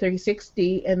on the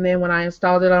 360 and then when I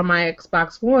installed it on my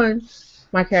Xbox One,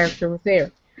 my character was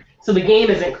there. So the game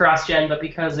isn't cross-gen, but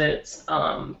because it's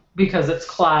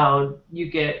cloud, you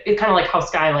get it kind of like how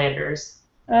Skylanders.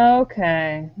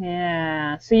 Okay,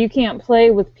 yeah. So you can't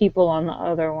play with people on the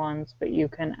other ones, but you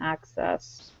can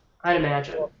access I'd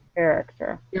imagine.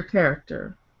 character. Your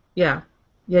character, yeah.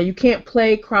 You can't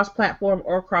play cross-platform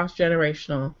or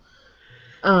cross-generational,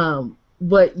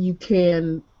 but you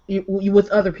can you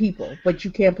with other people, but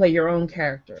you can't play your own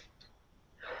character.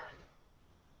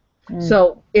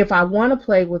 So if I want to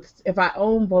play if I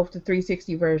own both the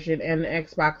 360 version and the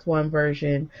Xbox One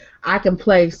version, I can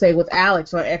play, say, with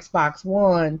Alex on Xbox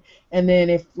One, and then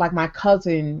if, like, my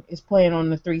cousin is playing on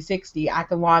the 360, I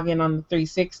can log in on the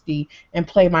 360 and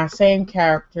play my same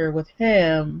character with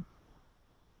him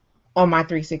on my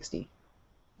 360.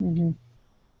 Mm-hmm.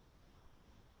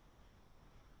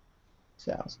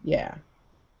 So, yeah.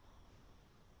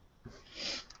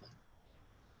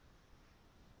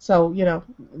 So, you know,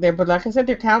 but like I said,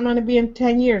 they're counting on it being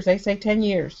 10 years. They say 10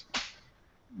 years.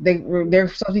 They're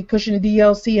supposed to be pushing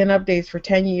DLC and updates for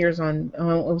 10 years on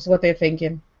was what they're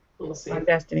thinking. We'll see. On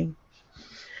Destiny.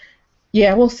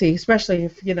 Yeah, we'll see, especially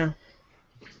if, you know,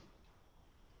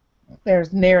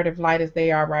 there's narrative light as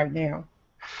they are right now.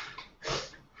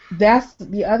 That's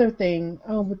the other thing.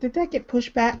 Oh, but did that get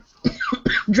pushed back?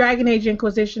 Dragon Age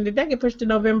Inquisition, did that get pushed to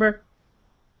November?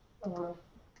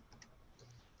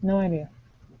 No idea.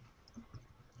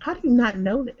 How do you not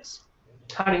know this?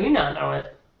 How do you not know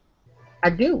it? I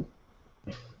do.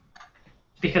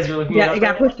 Because you're looking. Yeah, it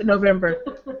got pushed to November.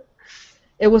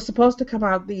 It was supposed to come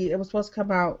out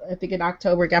I think in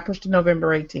October. It got pushed to November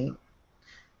 18th.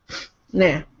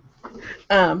 Nah.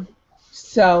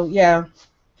 So yeah.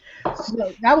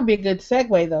 So that would be a good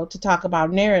segue though to talk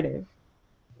about narrative.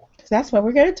 Because that's what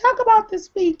we're going to talk about this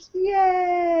week.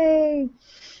 Yay!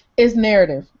 Is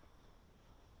narrative.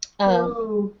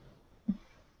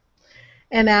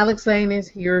 And Alex Lane is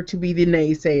here to be the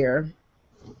naysayer.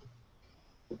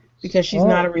 Because she's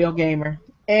not a real gamer.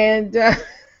 And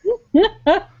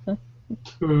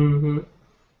Mm-hmm.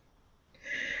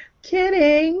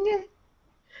 kidding.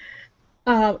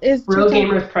 Is Real 2000.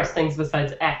 gamers press things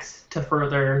besides X to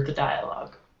further the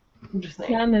dialogue. I'm just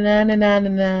saying. Na na na na na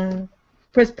na.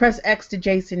 Press X to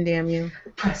Jason, damn you.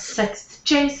 Press sex,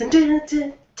 Jason.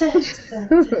 That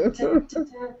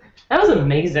was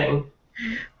amazing.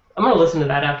 I'm gonna listen to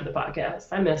that after the podcast.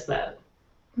 I missed that.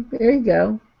 There you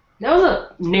go. That was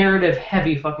a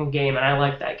narrative-heavy fucking game, and I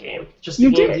like that game. Just the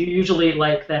You games did. you usually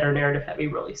like that are narrative-heavy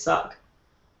really suck.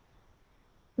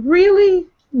 Really?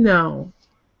 No.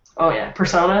 Oh yeah,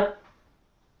 Persona.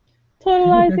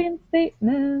 Totalizing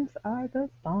statements are the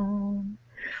bomb.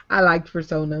 I liked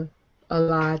Persona a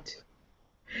lot.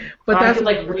 But I that's could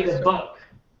like read a book.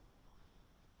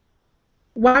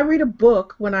 Why read a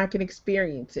book when I can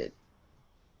experience it?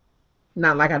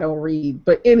 Not like I don't read,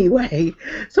 but anyway.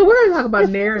 So we're gonna talk about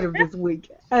narrative this week,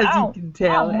 as you can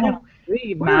tell. And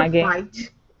Read we're my gonna game.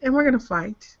 fight. And we're gonna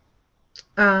fight.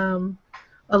 A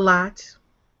lot.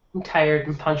 I'm tired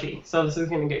and punchy, so this is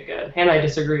gonna get good. And I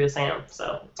disagree with Sam,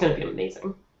 so it's gonna be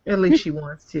amazing. At least she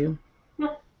wants to.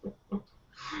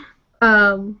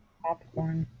 Um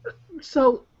Popcorn.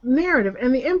 So narrative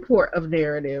and the import of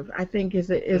narrative, I think, is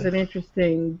an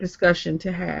interesting discussion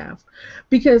to have,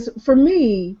 because for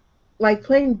me, like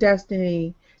playing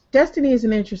Destiny is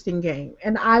an interesting game,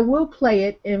 and I will play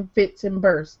it in fits and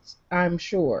bursts, I'm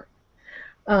sure,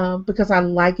 because I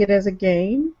like it as a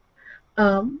game,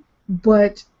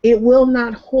 but it will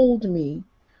not hold me,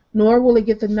 nor will it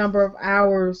get the number of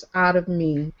hours out of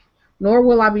me, nor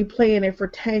will I be playing it for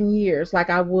 10 years like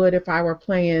I would if I were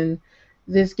playing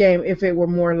this game if it were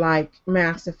more like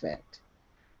Mass Effect,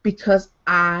 because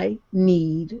I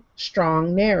need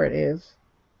strong narrative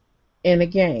in a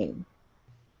game.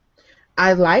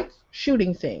 I like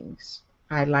shooting things.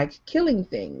 I like killing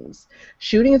things.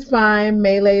 Shooting is fine.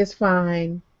 Melee is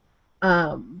fine.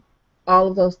 All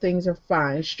of those things are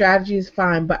fine. Strategy is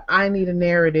fine, but I need a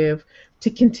narrative to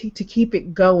keep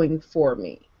it going for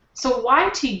me. So why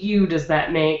to you does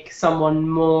that make someone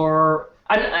more...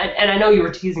 And I know you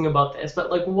were teasing about this,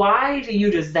 but like, why to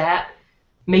you does that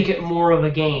make it more of a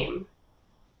game?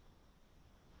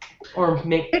 Or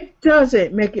make... It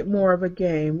doesn't make it more of a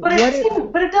game. But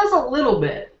it does a little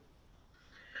bit.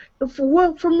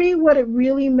 For me, what it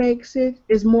really makes it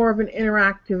is more of an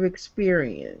interactive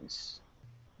experience.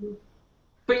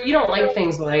 But you don't like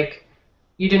things like...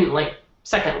 You didn't like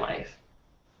Second Life.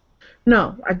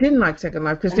 No, I didn't like Second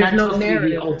Life because there's no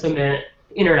narrative. The ultimate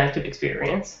interactive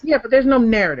experience. Yeah, but there's no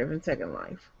narrative in Second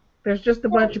Life. There's just a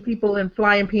bunch of people and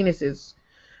flying penises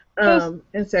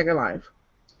in Second Life.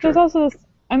 There's also,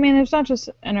 I mean, there's not just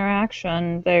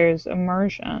interaction, there's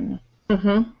immersion,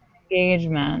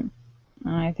 engagement.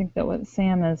 And I think that what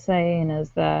Sam is saying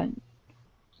is that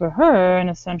for her, an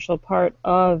essential part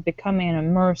of becoming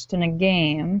immersed in a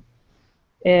game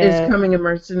is becoming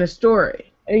immersed in a story.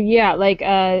 Yeah, like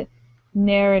a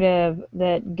narrative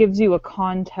that gives you a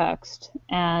context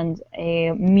and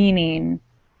a meaning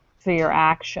for your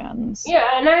actions.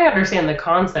 Yeah, and I understand the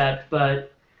concept,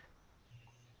 but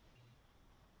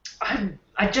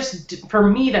I just, for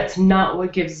me, that's not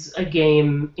what gives a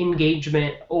game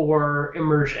engagement or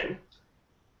immersion.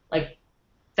 Like,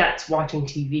 that's watching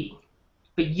TV.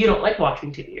 But you don't like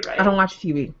watching TV, right? I don't watch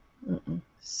TV.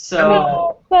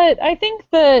 So... But I think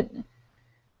that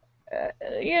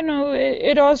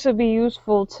it'd also be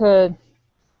useful to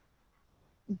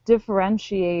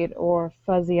differentiate or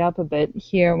fuzzy up a bit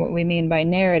here what we mean by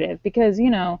narrative, because,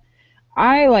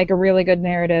 I like a really good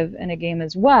narrative in a game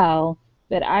as well,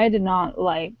 but I did not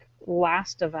like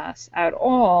Last of Us at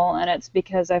all, and it's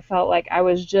because I felt like I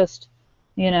was just,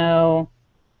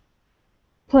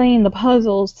 playing the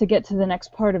puzzles to get to the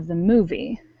next part of the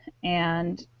movie,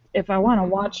 and if I want to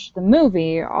watch the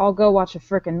movie, I'll go watch a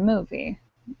frickin' movie.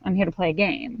 I'm here to play a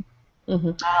game.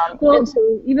 Well,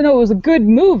 so even though it was a good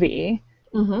movie,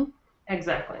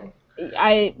 Exactly.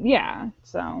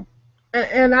 so.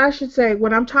 And I should say,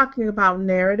 when I'm talking about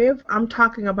narrative, I'm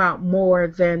talking about more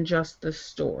than just the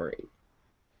story,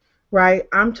 right?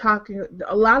 I'm talking,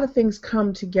 a lot of things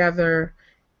come together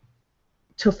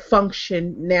to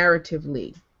function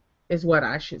narratively, is what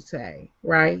I should say,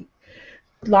 right?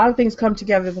 A lot of things come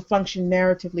together to function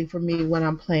narratively for me when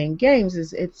I'm playing games.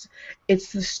 It's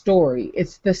the story,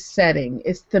 it's the setting,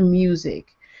 it's the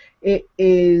music, it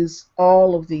is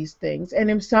all of these things,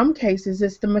 and in some cases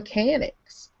it's the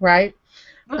mechanics, right?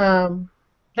 Then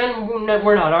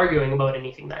we're not arguing about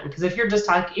anything then, because if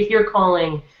you're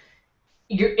calling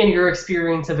your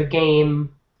experience of a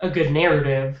game a good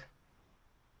narrative,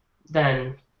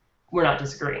 then we're not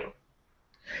disagreeing.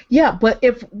 Yeah, but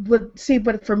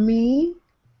for me,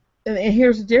 and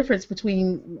here's the difference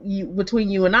between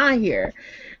you and I here,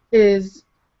 is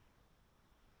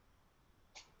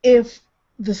if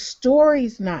the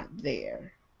story's not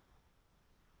there,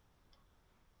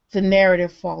 the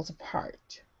narrative falls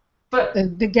apart. But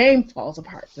The game falls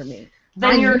apart for me.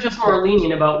 then you're just more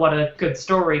lenient about what a good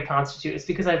story constitutes,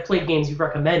 because I've played games you've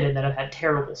recommended that have had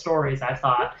terrible stories, I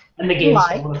thought, and the game's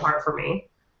fallen apart for me.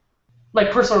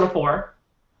 Like Persona 4.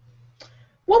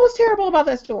 What was terrible about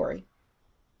that story?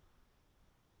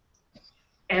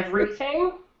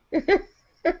 Everything.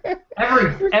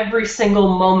 Every single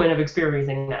moment of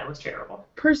experiencing that was terrible.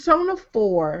 Persona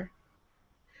 4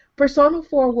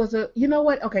 was a, you know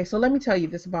what? Okay, so let me tell you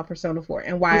this about Persona 4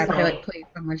 and why I played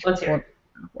so much Persona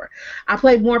 4. I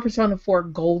played more Persona 4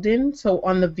 Golden, so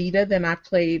on the Vita, than I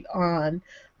played on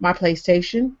my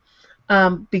PlayStation,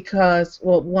 because,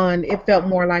 well, one, it felt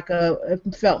more like a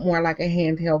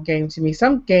handheld game to me.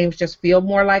 Some games just feel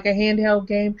more like a handheld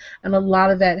game, and a lot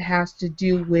of that has to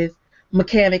do with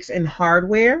mechanics and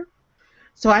hardware.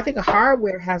 So I think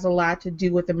hardware has a lot to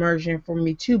do with immersion for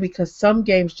me too, because some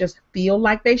games just feel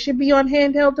like they should be on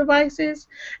handheld devices,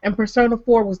 and Persona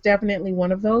 4 was definitely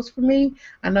one of those for me.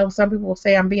 I know some people will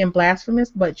say I'm being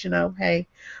blasphemous, but you know, hey.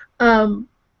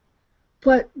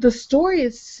 But the story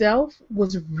itself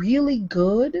was really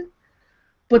good,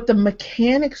 but the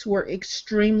mechanics were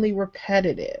extremely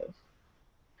repetitive,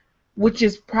 which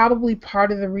is probably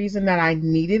part of the reason that I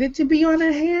needed it to be on a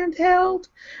handheld,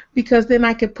 because then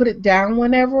I could put it down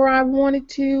whenever I wanted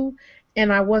to,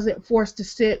 and I wasn't forced to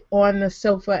sit on the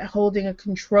sofa holding a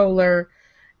controller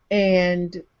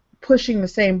and pushing the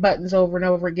same buttons over and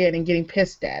over again and getting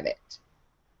pissed at it.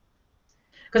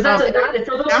 Because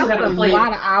for those who haven't played, a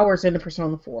lot of hours into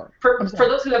Persona 4. For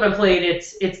those who haven't played,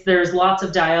 it's there's lots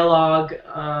of dialogue.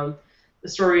 The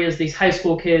story is these high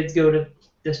school kids go to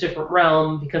this different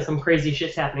realm because some crazy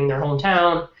shit's happening in their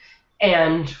hometown,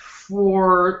 and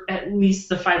for at least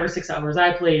the 5 or 6 hours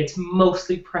I played, it's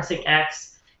mostly pressing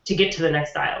X to get to the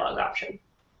next dialogue option.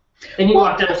 Then you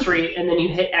walk down the street, and then you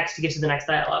hit X to get to the next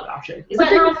dialogue option. Is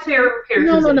that not fair?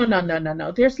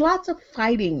 No. There's lots of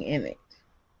fighting in it,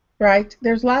 right?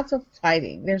 There's lots of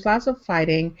fighting. There's lots of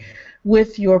fighting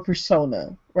with your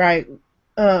persona, right?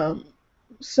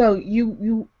 So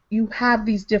you have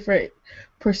these different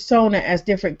persona as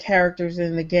different characters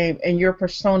in the game, and your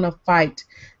persona fight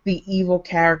the evil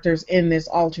characters in this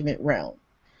alternate realm.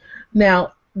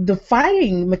 Now, the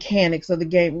fighting mechanics of the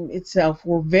game itself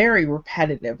were very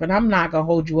repetitive, and I'm not going to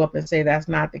hold you up and say that's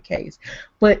not the case,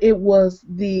 but it was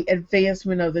the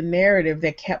advancement of the narrative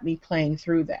that kept me playing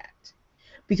through that,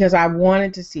 because I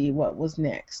wanted to see what was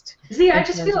next. See, I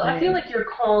feel like you're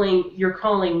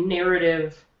calling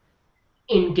narrative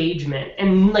engagement,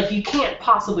 and like you can't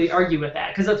possibly argue with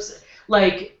that, because it's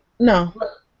like no.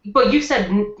 But you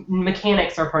said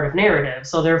mechanics are part of narrative,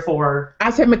 so therefore I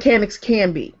said mechanics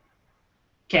can be.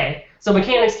 Okay, so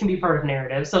mechanics can be part of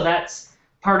narrative, so that's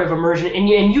part of immersion. And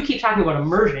you keep talking about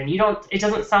immersion. It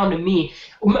doesn't sound to me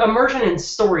immersion and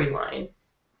storyline.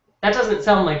 That doesn't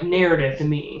sound like narrative to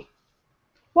me.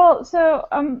 Well, so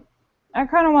I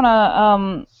kind of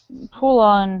want to pull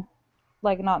on,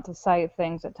 like, not to cite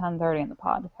things at 10:30 in the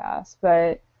podcast,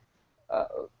 but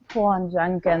pull on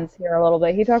Jenkins here a little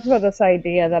bit. He talks about this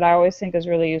idea that I always think is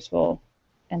really useful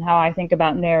in how I think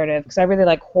about narrative, because I really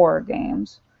like horror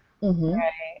games. Mm-hmm.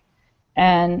 Right?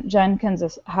 And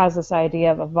Jenkins has this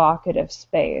idea of evocative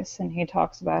space, and he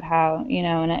talks about how, in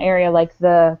an area like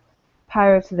the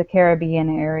Pirates of the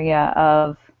Caribbean area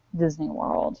of Disney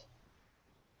World,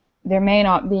 there may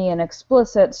not be an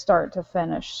explicit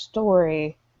start-to-finish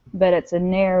story, but it's a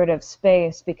narrative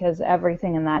space because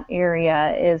everything in that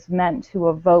area is meant to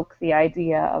evoke the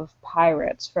idea of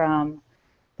pirates, from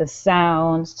the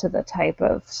sounds to the type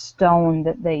of stone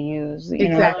that they use.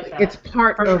 Exactly. It's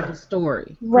part of the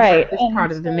story. Right. It's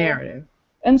part of the narrative.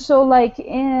 And so, like,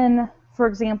 in, for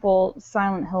example,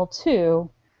 Silent Hill 2,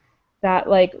 that,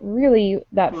 like, really,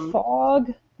 that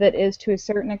fog that is, to a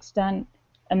certain extent,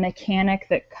 a mechanic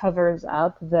that covers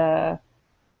up the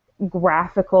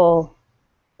graphical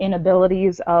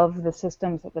inabilities of the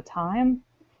systems at the time,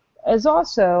 is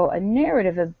also a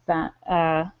narrative event,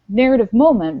 narrative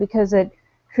moment, because it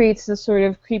creates this sort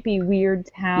of creepy, weird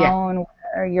town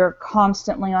where you're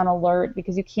constantly on alert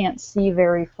because you can't see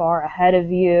very far ahead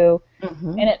of you,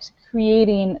 and it's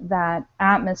creating that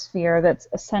atmosphere that's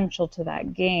essential to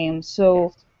that game.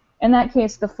 So in that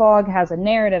case, the fog has a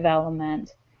narrative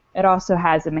element. It also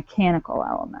has a mechanical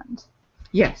element.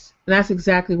 Yes, that's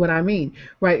exactly what I mean,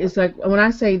 right? It's like when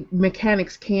I say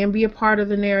mechanics can be a part of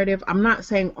the narrative, I'm not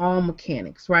saying all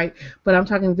mechanics, right? But I'm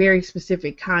talking very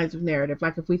specific kinds of narrative.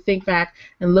 Like if we think back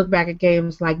and look back at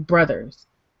games like Brothers,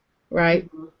 right?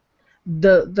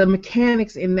 The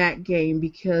mechanics in that game,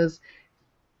 because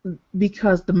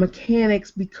because the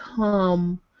mechanics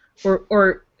become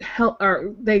or help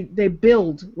or they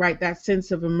build, right, that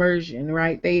sense of immersion,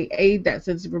 right? They aid that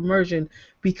sense of immersion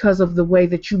because of the way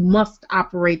that you must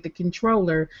operate the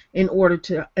controller in order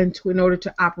to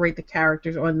operate the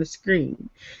characters on the screen.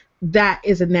 That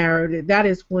is a narrative. That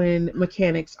is when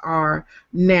mechanics are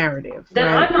narrative,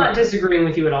 Then right? I'm not disagreeing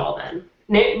with you at all then.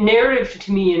 Narrative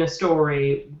to me in a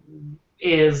story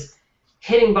is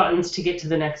hitting buttons to get to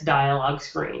the next dialogue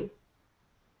screen.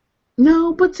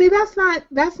 No, but see, that's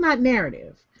not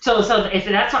narrative. So if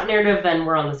that's not narrative, then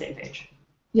we're on the same page.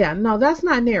 Yeah, no, that's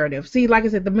not narrative. See, like I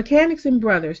said, the mechanics in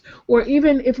Brothers, or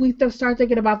even if we start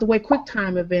thinking about the way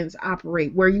QuickTime events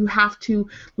operate, where you have to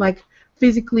like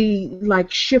physically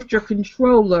like shift your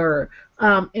controller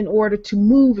in order to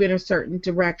move in a certain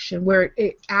direction, where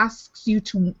it asks you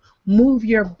to move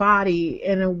your body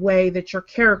in a way that your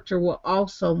character will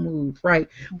also move, right?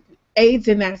 Aids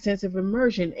in that sense of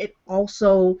immersion. It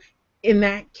also, in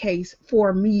that case,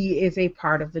 for me, is a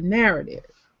part of the narrative.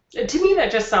 To me,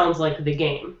 that just sounds like the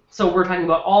game. So we're talking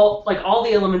about all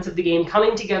the elements of the game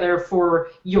coming together for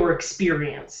your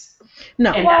experience.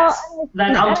 No, And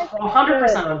I'm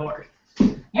 100% on board.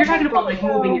 You're talking about like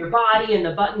moving your body and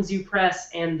the buttons you press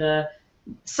and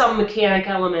some mechanic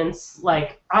elements.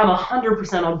 Like I'm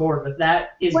 100% on board with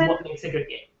that. Is what makes a good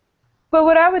game. But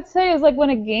what I would say is, like, when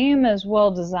a game is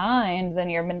well designed, then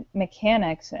your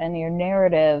mechanics and your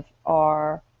narrative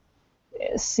are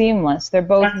seamless. They're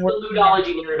both. That's the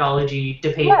ludology nerdology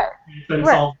debate that's been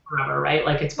solved forever, right?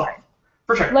 Like it's both,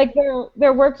 for sure. Like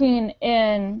they're working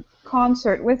in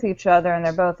concert with each other, and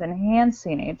they're both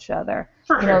enhancing each other.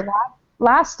 For sure.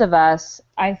 Last of Us,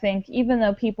 I think, even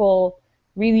though people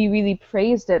really, really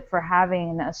praised it for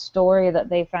having a story that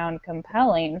they found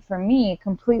compelling, for me,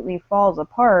 completely falls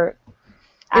apart.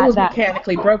 It was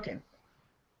mechanically broken.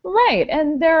 Right,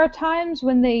 and there are times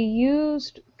when they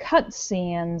used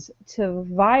cutscenes to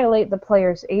violate the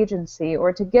player's agency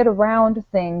or to get around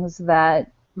things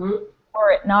that, were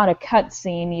it not a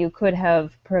cutscene, you could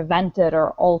have prevented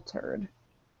or altered.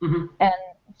 Mm-hmm. And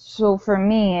so for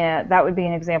me, that would be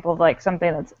an example of like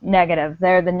something that's negative.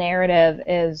 There, the narrative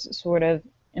is sort of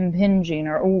impinging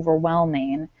or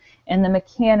overwhelming, and the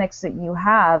mechanics that you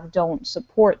have don't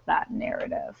support that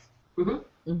narrative. Mm-hmm.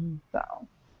 Mm-hmm. So.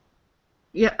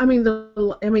 Yeah, I mean,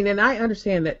 and I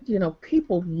understand that,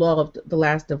 people loved The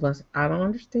Last of Us. I don't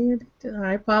understand it.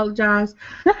 I apologize.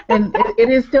 And it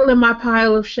is still in my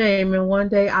pile of shame, and one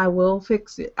day I will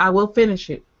fix it. I will finish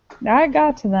it. I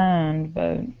got to the end,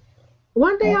 but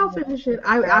one day I'll finish it.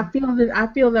 I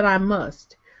feel that I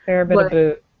must. Fair bit of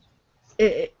boot.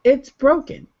 It's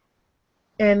broken.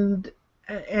 And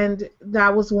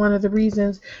that was one of the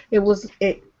reasons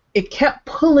it kept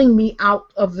pulling me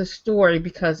out of the story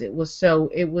because it was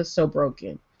so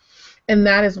broken. And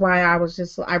that is why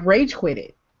I rage quit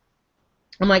it.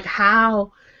 I'm like,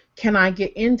 how can I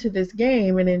get into this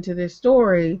game and into this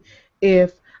story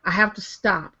if I have to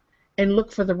stop and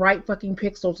look for the right fucking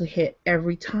pixel to hit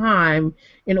every time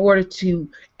in order to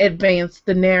advance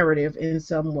the narrative in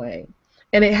some way?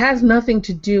 And it has nothing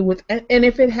to do with, and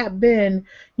if it had been,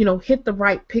 hit the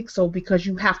right pixel because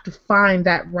you have to find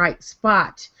that right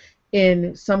spot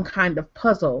in some kind of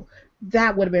puzzle,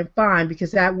 that would have been fine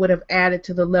because that would have added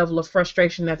to the level of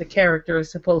frustration that the character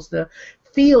is supposed to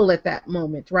feel at that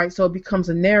moment, right? So it becomes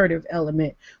a narrative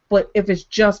element. But if it's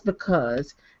just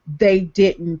because they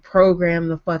didn't program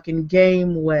the fucking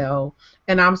game well,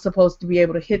 and I'm supposed to be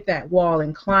able to hit that wall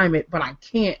and climb it, but I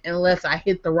can't unless I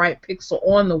hit the right pixel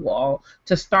on the wall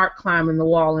to start climbing the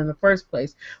wall in the first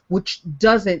place, which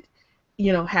doesn't,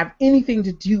 have anything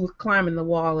to do with climbing the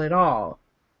wall at all,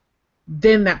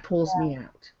 then that pulls me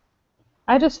out.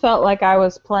 I just felt like I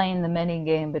was playing the mini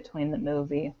game between the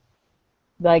movie.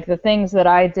 Like, the things that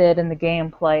I did in the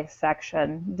gameplay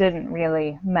section didn't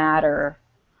really matter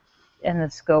in the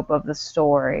scope of the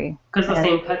story. Because the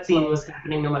same cutscene was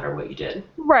happening no matter what you did.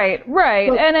 Right.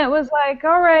 Well, and it was like,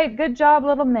 all right, good job,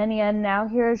 little minion. Now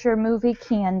here's your movie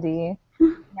candy.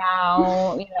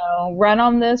 Now, run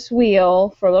on this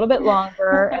wheel for a little bit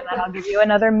longer, and then I'll give you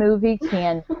another movie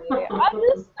candy.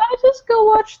 I just go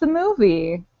watch the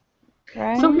movie.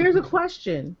 Right? So here's a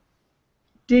question.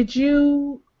 Did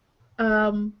you,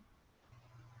 do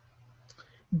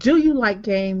you like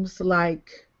games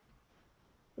like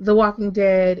The Walking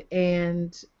Dead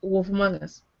and Wolf Among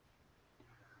Us?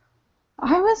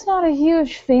 I was not a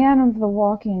huge fan of The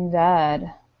Walking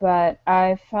Dead, but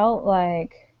I felt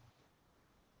like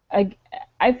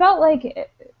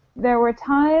there were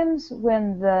times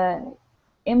when the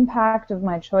impact of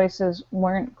my choices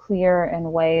weren't clear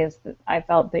in ways that I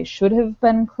felt they should have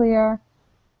been clear.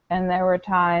 and there were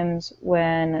times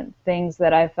when things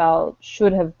that I felt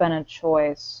should have been a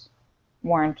choice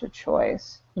weren't a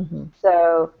choice. Mm-hmm.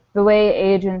 So the way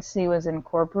agency was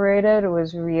incorporated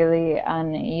was really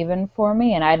uneven for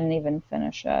me, and I didn't even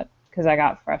finish it because I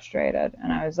got frustrated,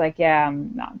 and I was like, yeah,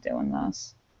 I'm not doing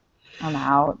this. I'm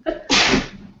out.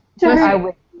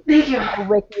 I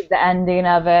wikied the ending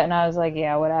of it, and I was like,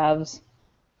 yeah, whatevs.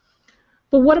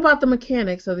 But what about the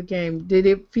mechanics of the game? Did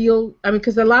it feel? I mean,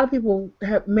 because a lot of people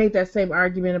have made that same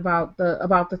argument about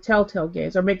the Telltale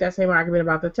games, or make that same argument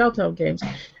about the Telltale games,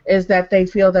 is that they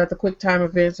feel that the quick time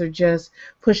events are just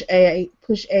push A,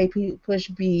 push B, push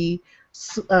the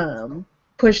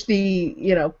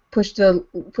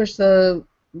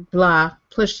blah,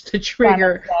 push the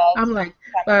trigger. I'm like,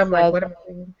 what am I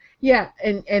doing? Yeah,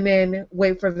 and then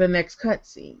wait for the next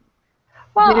cutscene.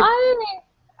 Well,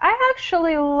 I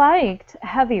actually liked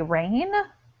Heavy Rain,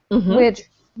 Mm-hmm. which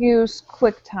used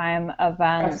QuickTime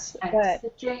events.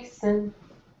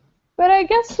 But I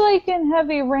guess, like, in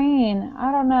Heavy Rain,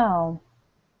 I don't know.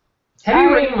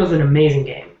 Heavy Rain was an amazing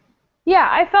game. Yeah,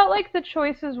 I felt like the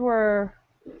choices were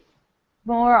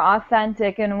more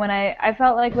authentic, and when I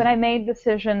felt like when I made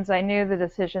decisions, I knew the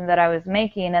decision that I was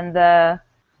making, and the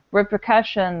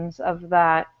repercussions of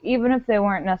that, even if they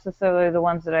weren't necessarily the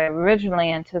ones that I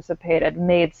originally anticipated,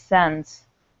 made sense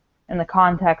in the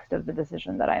context of the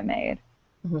decision that I made.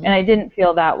 Mm-hmm. And I didn't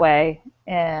feel that way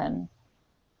in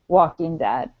Walking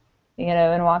Dead. You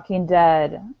know, in Walking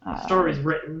Dead... the story's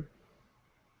written.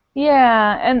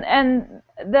 Yeah, and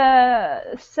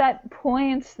the set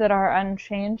points that are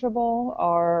unchangeable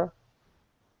are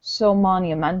so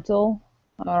monumental.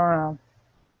 I don't know.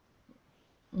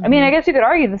 I mean, I guess you could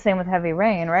argue the same with Heavy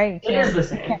Rain, right? It is the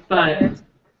same, but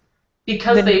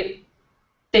because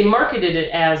they marketed it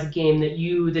as a game that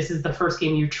this is the first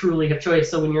game you truly have choice,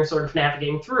 so when you're sort of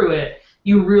navigating through it,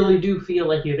 you really do feel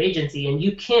like you have agency, and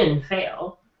you can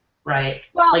fail, right?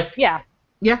 Well, Yeah,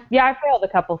 I failed a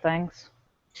couple things.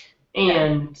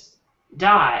 And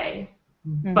die,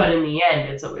 but in the end,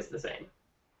 it's always the same.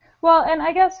 Well, and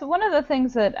I guess one of the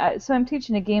things that... so I'm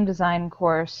teaching a game design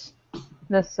course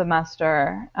this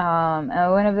semester, and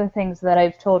one of the things that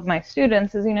I've told my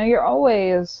students is, you're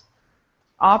always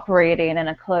operating in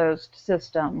a closed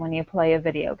system when you play a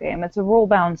video game. It's a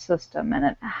rule-bound system, and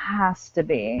it has to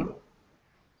be.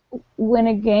 When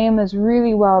a game is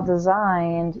really well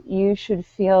designed, you should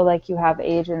feel like you have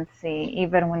agency,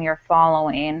 even when you're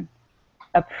following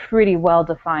a pretty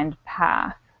well-defined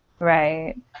path,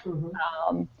 right?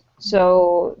 Mm-hmm.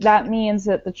 So that means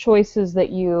that the choices that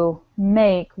you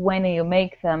make when you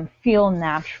make them feel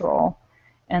natural,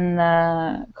 and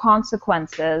the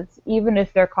consequences, even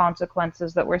if they're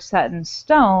consequences that were set in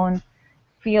stone,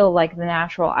 feel like the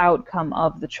natural outcome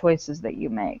of the choices that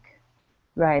you make.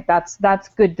 Right? That's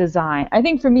good design. I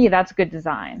think for me that's good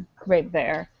design right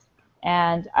there.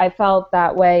 And I felt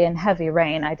that way in Heavy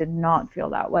Rain. I did not feel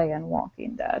that way in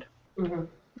Walking Dead.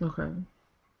 Mm-hmm. Okay.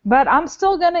 But I'm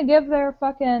still gonna give their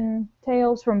fucking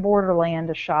Tales from Borderland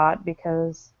a shot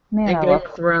because, man, And I Game love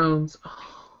of Thrones.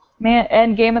 Man,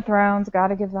 and Game of Thrones,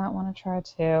 gotta give that one a try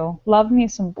too. Love me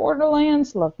some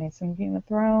Borderlands, love me some Game of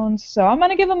Thrones. So I'm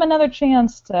gonna give them another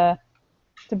chance to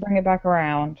bring it back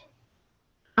around.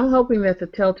 I'm hoping that the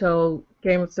Telltale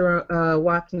Game of Thrones,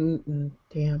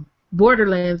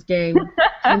 Borderlands game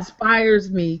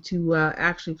inspires me to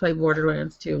actually play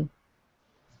Borderlands 2.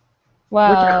 Which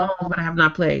I own, but I have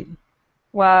not played.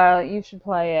 Well, you should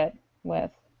play it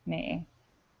with me.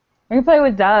 We can play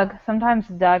with Doug. Sometimes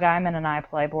Doug Iman and I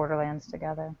play Borderlands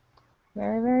together.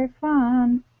 Very, very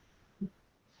fun.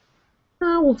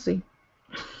 We'll see.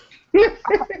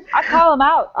 I'll call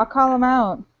him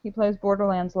out. He plays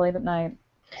Borderlands late at night.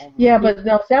 Yeah, but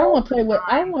no, see, I don't want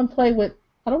to play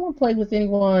with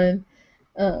anyone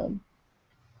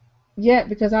yet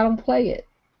because I don't play it.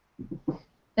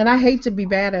 And I hate to be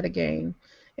bad at a game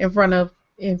in front of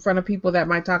people that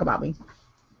might talk about me.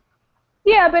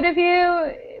 Yeah, but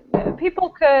people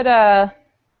could,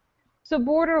 so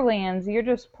Borderlands, you're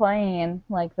just playing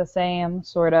like the same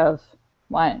sort of,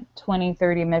 20,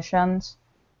 30 missions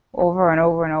over and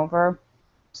over and over.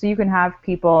 So you can have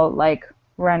people like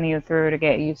run you through to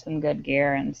get you some good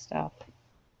gear and stuff.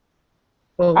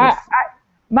 Well,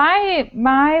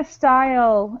 my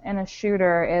style in a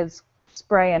shooter is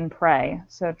spray and pray,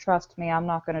 so trust me, I'm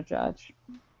not going to judge.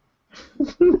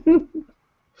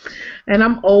 And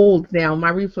I'm old now. My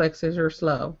reflexes are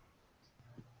slow.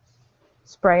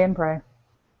 Spray and pray.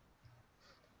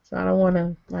 So I don't want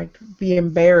to be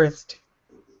embarrassed.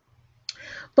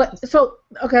 But so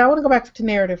okay, I want to go back to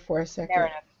narrative for a second.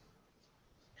 Narrative.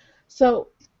 So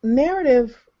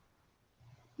narrative,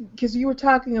 because you were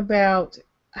talking about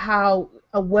a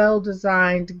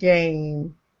well-designed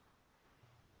game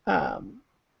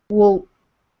will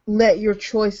let your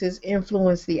choices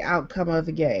influence the outcome of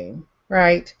the game,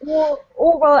 right? Well,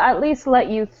 or will at least let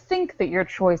you think that your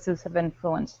choices have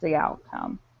influenced the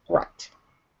outcome. Right.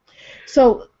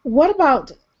 So what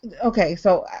about? Okay,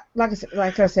 so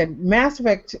like I said, Mass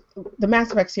Effect, the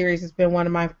Mass Effect series has been one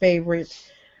of my favorite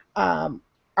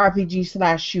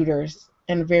RPG / shooters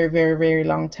in a very, very, very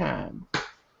long time.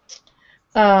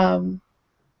 And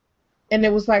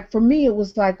it was like, for me, it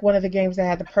was like one of the games that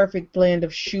had the perfect blend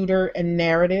of shooter and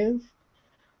narrative,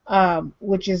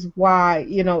 which is why,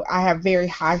 I have very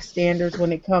high standards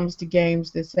when it comes to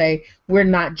games that say we're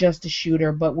not just a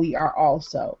shooter, but we are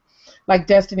also. Like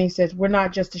Destiny says, we're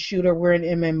not just a shooter, we're an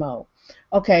MMO.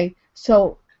 Okay,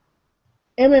 so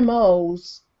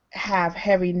MMOs have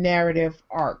heavy narrative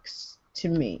arcs to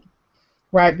me,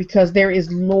 right? Because there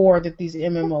is lore that these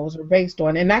MMOs are based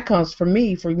on, and that comes from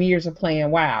me from years of playing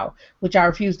WoW, which I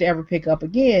refuse to ever pick up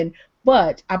again.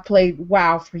 But I played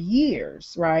WoW for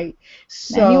years, right?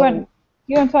 So and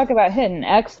you want to talk about hitting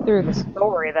X through the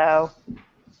story, though.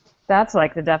 That's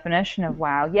like the definition of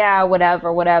WoW. Yeah,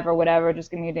 whatever. Just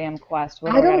give me a damn quest.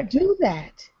 I don't do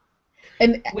that.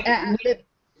 And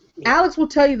Alex will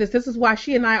tell you this. This is why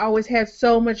she and I always had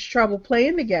so much trouble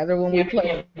playing together when we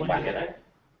played WoW.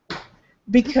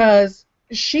 Because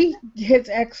she hits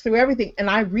X through everything, and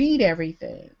I read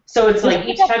everything. So it's like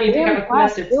each time you pick up a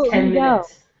quest, it's 10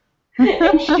 minutes.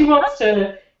 And she wants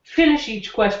to finish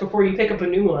each quest before you pick up a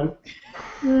new one.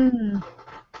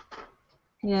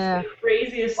 Yeah. It's the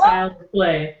craziest style to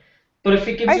play. But if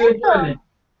it gives you enjoyment,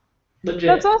 legit.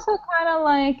 That's also kind of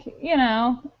like,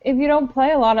 if you don't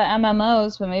play a lot of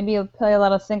MMOs, but maybe you play a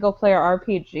lot of single-player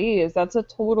RPGs, that's a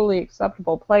totally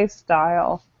acceptable play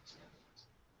style.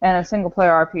 And a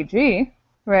single-player RPG,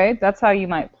 right? That's how you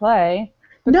might play.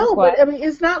 No, but I mean,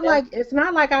 it's not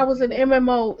like I was an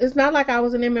MMO. It's not like I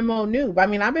was an MMO noob. I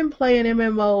mean, I've been playing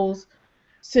MMOs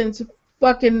since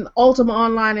fucking Ultima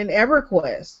Online and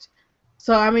EverQuest.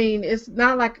 So I mean, it's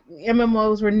not like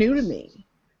MMOs were new to me.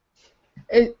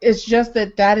 It's just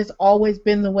that has always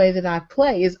been the way that I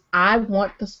play. Is I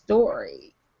want the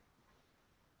story.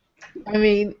 I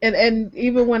mean, and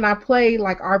even when I play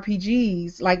like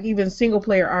RPGs, like even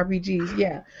single-player RPGs,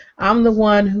 yeah, I'm the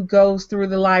one who goes through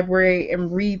the library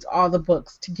and reads all the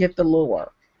books to get the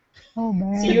lore. Oh,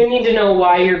 man. So you need to know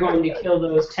why you're going to kill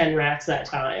those 10 rats that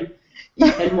time,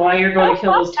 and why you're going to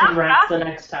kill those 10 rats the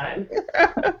next time.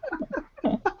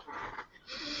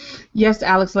 Yes,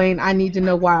 Alex Lane, I need to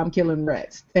know why I'm killing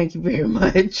rats. Thank you very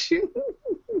much.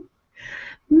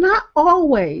 Not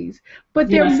always, but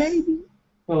there may be.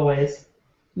 Always.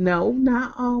 No,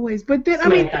 not always. But then, I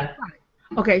mean,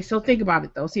 okay, so think about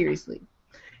it, though, seriously.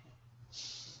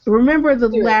 Remember the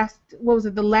last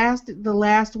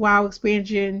WoW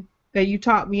expansion that you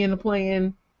taught me into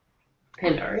playing?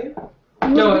 Pandaria?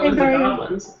 No, it was the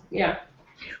Goblins. Yeah.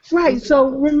 Right. So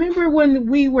remember when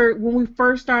we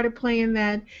first started playing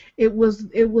that, it was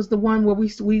the one where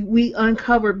we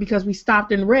uncovered, because we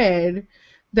stopped and read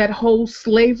that whole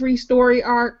slavery story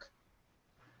arc.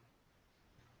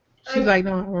 She's like,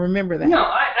 no, I don't remember that. No,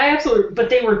 I absolutely. But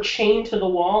they were chained to the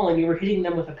wall, and you were hitting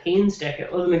them with a pain stick.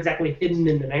 It wasn't exactly hidden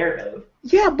in the narrative.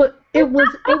 Yeah, but it was.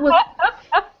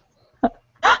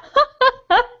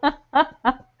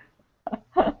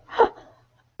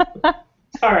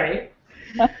 Sorry.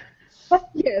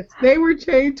 Yes, they were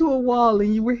chained to a wall,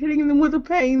 and you were hitting them with a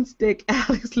pain stick,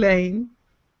 Alex Lane.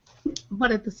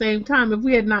 But at the same time, if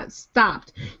we had not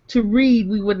stopped to read,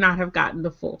 we would not have gotten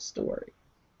the full story.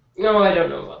 No, I don't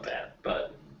know about that,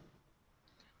 but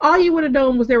all you would have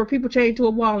known was there were people chained to a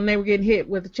wall and they were getting hit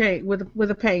with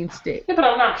a pain stick. Yeah, but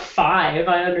I'm not 5.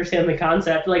 I understand the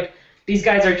concept. Like, these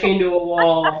guys are chained to a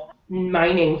wall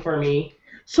mining for me.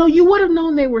 So you would have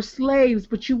known they were slaves,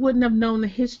 but you wouldn't have known the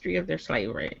history of their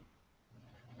slavery.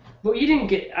 Well, you didn't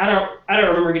get. I don't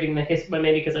remember getting the history,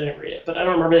 maybe because I didn't read it. But I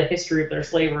don't remember the history of their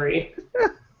slavery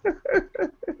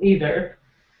either.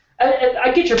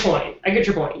 I get your point.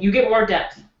 You get more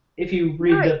depth if you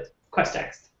read the quest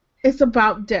text. It's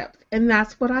about depth, and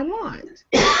that's what I want.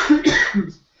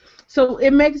 So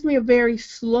it makes me a very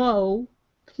slow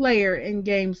player in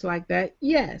games like that.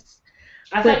 Yes.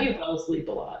 I thought you fell asleep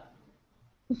a lot.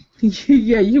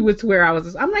 Yeah, you would swear I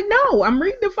was. I'm like, no, I'm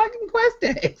reading the fucking quest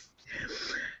text.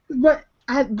 But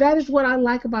that is what I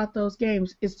like about those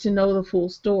games, is to know the full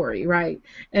story, right?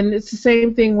 And it's the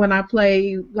same thing when I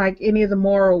play like any of the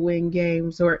Morrowind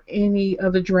games or any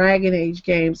of the Dragon Age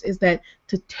games, is that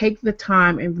to take the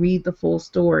time and read the full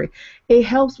story. It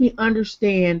helps me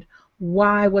understand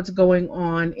why what's going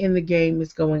on in the game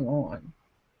is going on.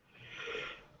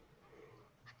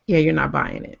 yeah, you're not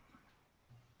buying it.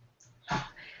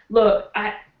 Look,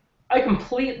 I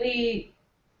completely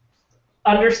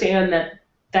understand that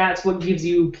that's what gives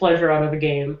you pleasure out of a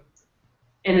game,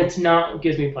 and it's not what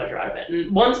gives me pleasure out of it.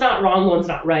 And one's not wrong, one's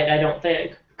not right, I don't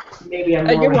think. Maybe I'm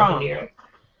more You're right wrong. than you.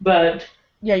 But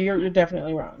Yeah, you're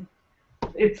definitely wrong.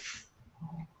 it's...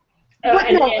 But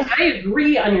and no. I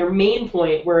agree on your main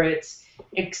point where it's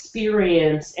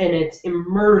experience and it's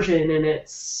immersion and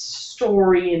it's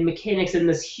story and mechanics and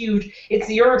this huge... It's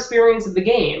your experience of the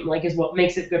game, like, is what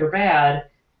makes it good or bad.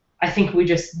 I think we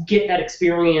just get that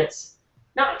experience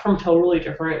not from totally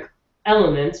different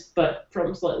elements, but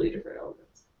from slightly different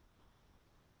elements.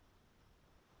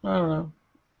 I don't know.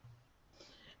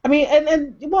 I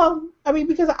mean,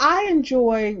 because I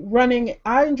enjoy running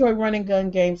gun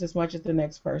games as much as the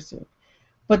next person,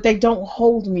 but they don't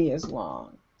hold me as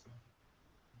long.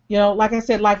 You know, like I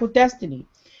said, like with Destiny,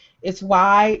 it's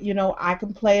why, I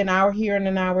can play an hour here and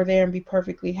an hour there and be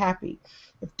perfectly happy.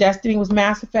 If Destiny was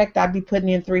Mass Effect, I'd be putting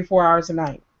in 3-4 hours a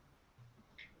night.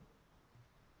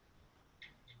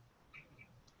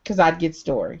 Because I'd get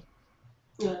story.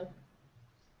 Yeah.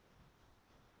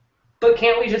 But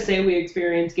can't we just say we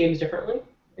experience games differently?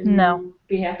 And No.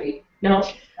 Be happy? No?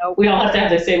 Nope. We all have to have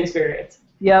the same experience.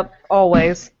 Yep,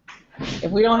 always.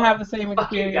 If we don't have the same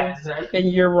Fuck you experience, guys, then. then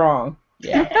you're wrong.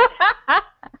 Yeah.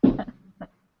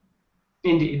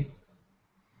 Indeed.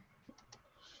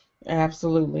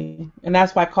 Absolutely. And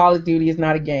that's why Call of Duty is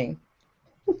not a game.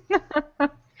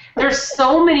 There's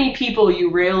so many people you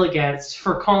rail against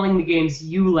for calling the games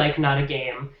you like not a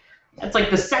game. That's like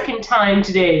the second time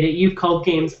today that you've called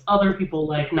games other people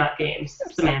like not games,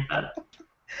 Samantha.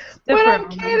 But I'm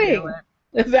Different when we do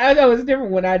kidding. it. I know it's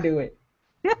different when I do it.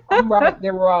 I'm right,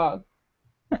 they're wrong.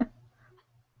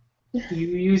 You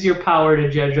use your power to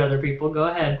judge other people. Go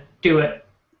ahead. Do it.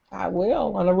 I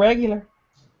will, on a regular.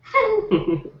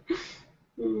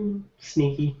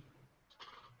 Sneaky.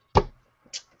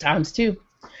 Times 2.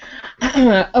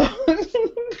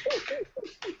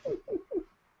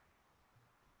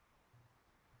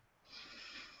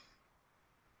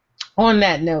 On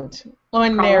that note,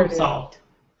 on Problem narrative, solved.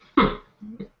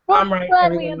 I'm right.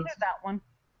 Glad we everyone answered that one.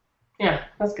 Yeah,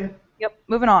 that's good. Yep,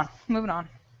 moving on.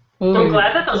 else. I'm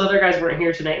glad that those other guys weren't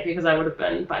here tonight because I would have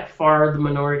been by far the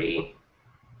minority.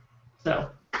 So.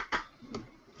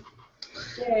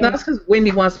 Yay. That's because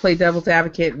Wendy wants to play devil's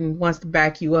advocate and wants to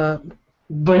back you up.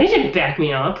 Bunny didn't back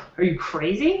me up. Are you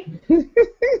crazy?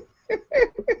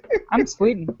 I'm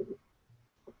Sweden.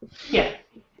 Yeah.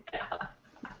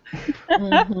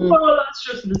 Mhm. Oh, let's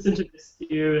just listen to this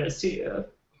to you.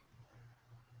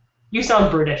 You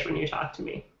sound British when you talk to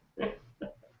me.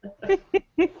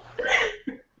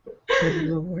 Good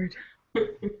Lord.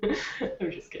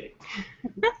 I'm just kidding.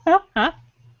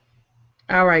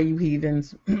 All right, you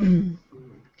heathens.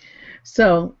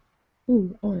 So,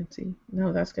 ooh, I want to see.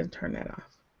 No, that's going to turn that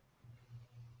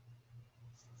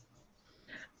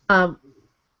off.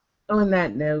 On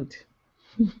that note,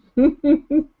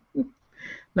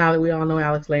 now that we all know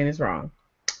Alex Lane is wrong.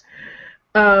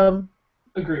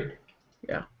 Agreed.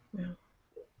 Yeah.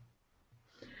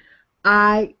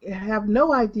 I have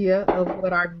no idea of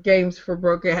what our games for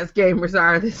broke-ass gamers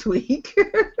are this week. Go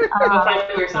find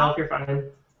it yourself. You're fine.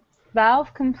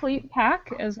 Valve Complete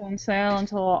Pack is on sale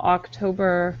until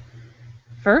October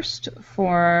 1st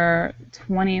for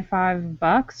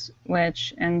 $25,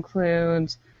 which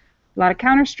includes a lot of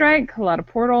Counter-Strike, a lot of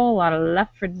Portal, a lot of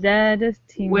Left 4 Dead.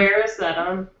 Where is that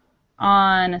on?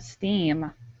 On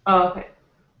Steam. Oh, okay.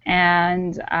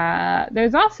 And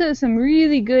there's also some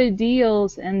really good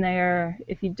deals in there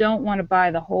if you don't want to buy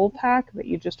the whole pack, but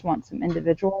you just want some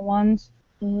individual ones.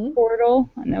 Mhm. Portal,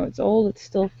 I know it's old, it's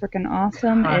still freaking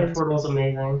awesome. God, Is Portal's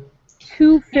amazing.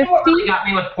 $250. You know what really got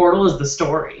me with Portal is the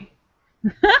story.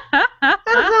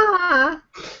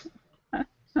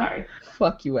 Sorry.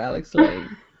 Fuck you, Alex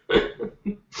Lane.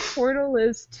 Portal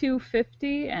is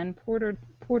 $250 and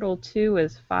Portal 2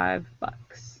 is $5.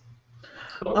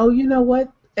 Cool. Oh, you know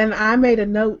what? And I made a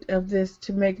note of this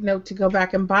to make note to go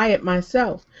back and buy it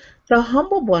myself. The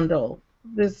Humble Bundle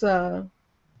this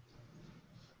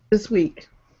week.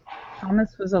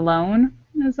 Thomas Was Alone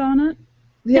is on it.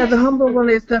 Yeah, the Humble one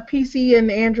is the PC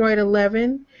and Android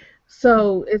 11.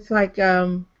 So it's like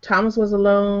Thomas Was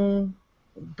Alone,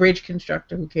 Bridge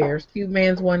Constructor, who cares? Cube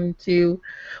Man's 1 and 2.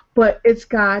 But it's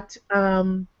got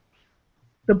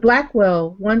the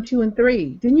Blackwell 1, 2, and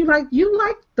 3. Didn't you like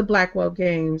the Blackwell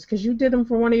games? Because you did them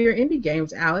for one of your indie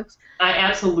games, Alex. I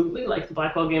absolutely like the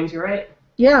Blackwell games, you're right.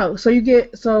 Yeah, so it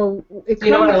comes.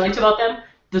 You know what I liked about them?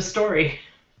 The story.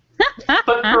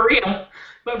 But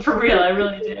for real, I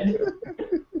really did.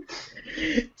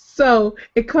 So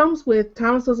it comes with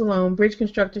Thomas Lives Alone, Bridge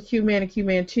Constructor, Q-Man, and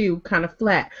Q-Man 2, kind of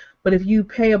flat. But if you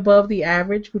pay above the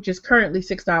average, which is currently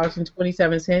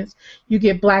 $6.27, you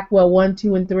get Blackwell 1,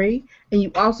 2, and 3, and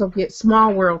you also get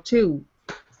Small World 2,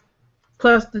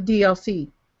 plus the DLC,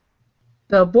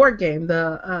 the board game,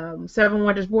 the Seven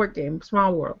Wonders board game,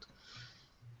 Small World.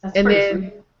 That's And pretty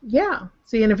then, sweet. yeah.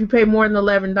 See, and if you pay more than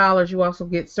 $11, you also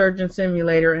get Surgeon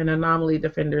Simulator and Anomaly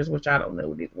Defenders, which I don't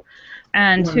know either.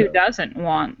 And who No. doesn't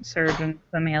want Surgeon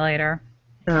Simulator?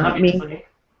 Me. Obviously.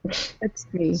 It's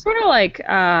Me. sort of like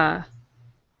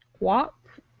WAP,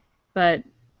 but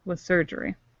with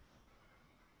surgery.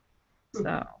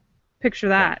 So picture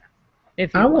that.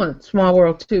 If you I want Small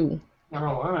World 2. I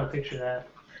don't want to picture that.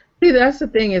 See, that's the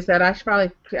thing, is that I should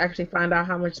probably actually find out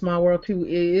how much Small World 2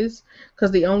 is, because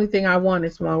the only thing I want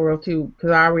is Small World 2, because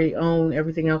I already own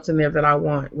everything else in there that I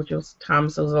want, which was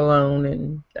Thomas Lives Alone,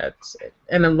 and that's it.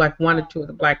 And then like 1 or 2 of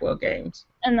the Blackwell games.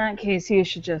 In that case, you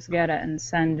should just get it and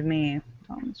send me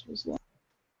Thomas was Alone.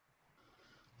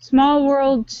 Small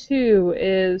World 2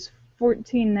 is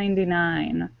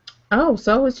 $14.99. Oh,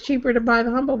 so it's cheaper to buy the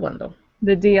Humble Bundle.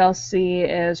 The DLC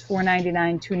is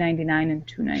 $4.99, $2.99, and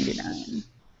 $2.99.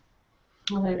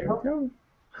 Well, there There you we go. go.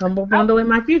 Humble Bundle in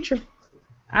my future.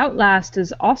 Outlast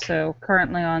is also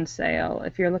currently on sale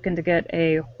if you're looking to get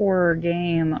a horror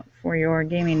game for your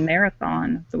gaming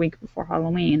marathon the week before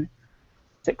Halloween.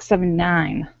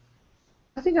 $6.79.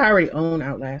 I think I already own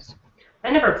Outlast.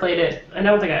 I never played it. I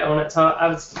don't think I own it, so I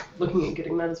was looking at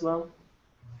getting that as well.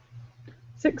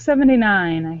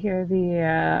 $6.79. I hear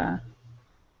the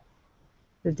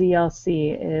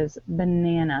DLC is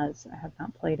bananas. I have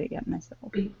not played it yet myself.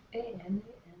 B-A-N-A-N.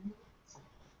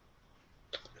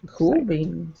 Cool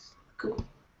beans. Cool.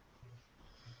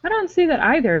 I don't see that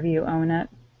either of you own it.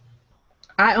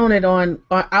 I own it on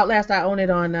Outlast. I own it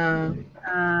on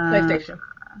PlayStation.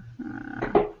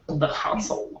 The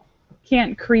console.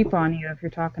 Can't creep on you if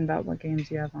you're talking about what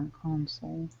games you have on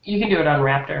console. You can do it on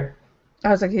Raptor. I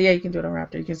was like, yeah, you can do it on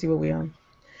Raptor. You can see what we own.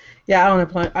 Yeah, I own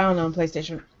it on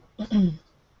PlayStation.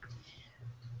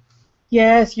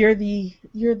 Yes, you're the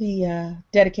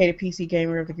dedicated PC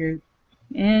gamer of the group.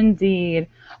 Indeed.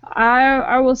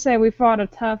 I will say we fought a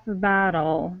tough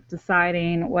battle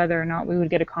deciding whether or not we would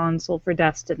get a console for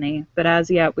Destiny, but as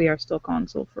yet we are still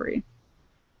console free.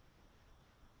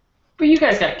 But you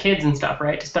guys got kids and stuff,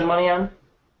 right, to spend money on?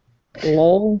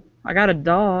 Lol. I got a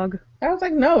dog. I was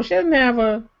like, no, she doesn't have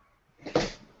a.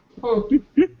 Well,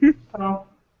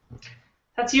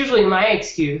 that's usually my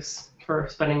excuse for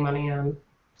spending money on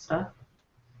stuff.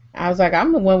 I was like,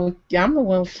 I'm the one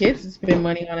with kids that spend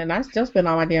money on it, and I still spend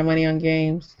all my damn money on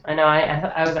games. I know.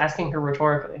 I was asking her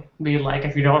rhetorically. Be like,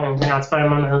 if you're not spending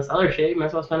money on this other shit, you might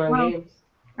as well spend it on Well, games.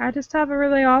 I just have a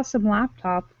really awesome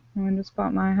laptop. And I just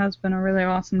bought my husband a really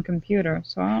awesome computer,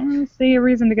 so I don't really see a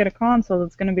reason to get a console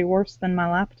that's going to be worse than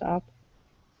my laptop.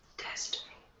 Destiny.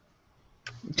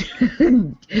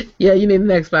 Yeah, you need an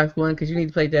Xbox One because you need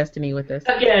to play Destiny with us.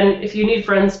 Again, if you need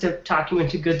friends to talk you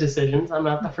into good decisions, I'm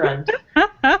not the friend.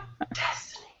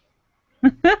 Destiny.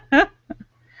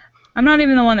 I'm not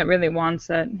even the one that really wants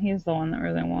it. He's the one that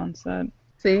really wants it.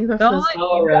 See, that's The just, only-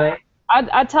 Oh, really?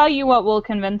 I tell you what will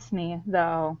convince me,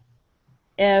 though.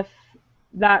 If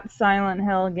that Silent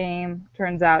Hill game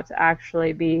turns out to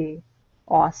actually be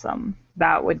awesome,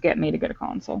 that would get me to get a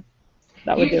console.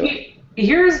 That would do it.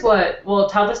 Here's what, well,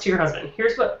 tell this to your husband.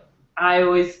 Here's what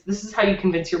this is how you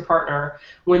convince your partner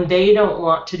when they don't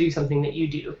want to do something that you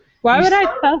do. Why You would I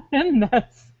start- tell him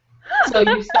this? So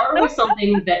you start with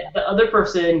something that the other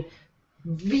person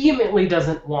vehemently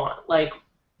doesn't want, like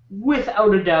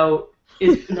without a doubt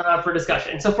is not up for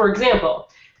discussion. So for example,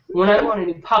 when I want a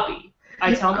new puppy,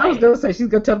 I tell I was Mike, gonna say she's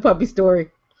gonna tell a puppy story.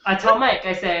 I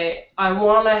say, I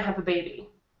want to have a baby.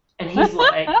 And he's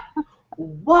like,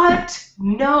 what?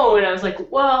 No. And I was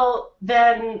like, well,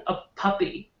 then a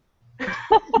puppy.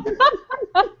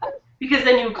 Because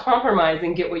then you compromise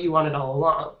and get what you wanted all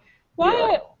along. Why?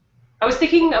 Yeah. I was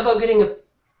thinking about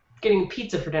getting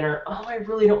pizza for dinner. Oh, I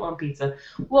really don't want pizza.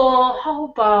 Well, how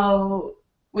about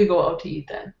we go out to eat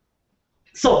then?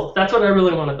 So that's what I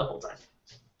really wanted the whole time.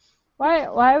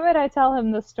 Why would I tell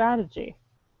him this strategy?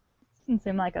 Doesn't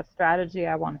seem like a strategy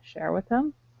I want to share with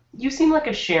him. You seem like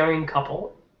a sharing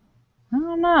couple. I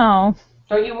don't know.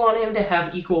 Don't you want him to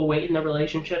have equal weight in the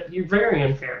relationship? You're very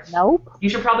unfair. Nope. You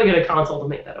should probably get a console to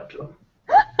make that up to him.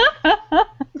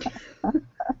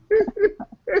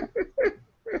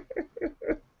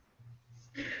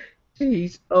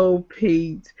 Jeez, oh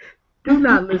Pete. Do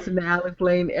not listen to Alex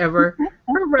Lane ever.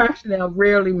 Her rationale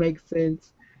rarely makes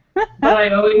sense. But I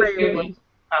always do Rarely.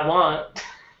 what I want.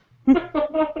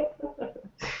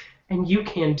 And you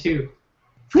can too.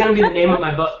 It's gonna be the name of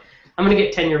my book. I'm gonna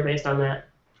get tenure based on that.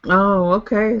 Oh,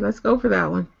 okay. Let's go for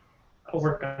that one. I'll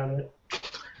work on it.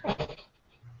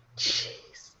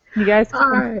 Jeez. You guys All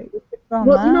right. on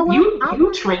Well, that? you know what?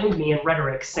 You trained me in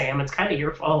rhetoric, Sam. It's kind of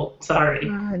your fault. Sorry.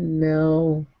 I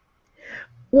know.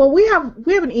 Well, we have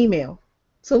an email,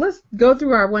 so let's go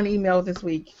through our one email this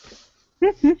week.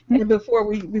 And before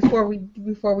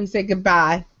we say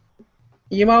goodbye,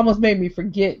 you almost made me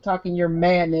forget talking your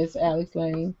madness, Alex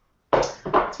Lane.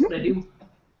 That's what I do.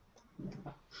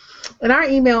 And our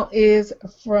email is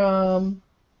from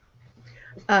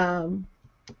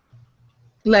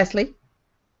Leslie.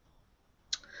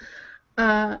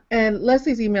 And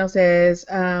Leslie's email says,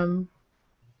 I'm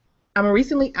a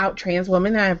recently out trans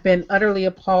woman, and I have been utterly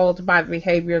appalled by the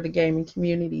behavior of the gaming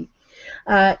community.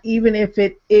 Even if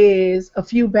it is a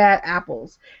few bad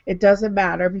apples, it doesn't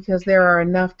matter because there are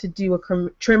enough to do a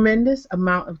tremendous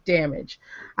amount of damage.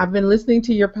 I've been listening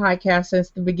to your podcast since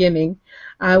the beginning.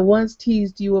 I once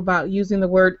teased you about using the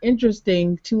word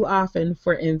interesting too often,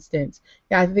 for instance.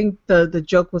 Yeah, I think the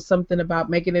joke was something about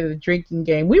making it a drinking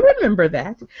game. We remember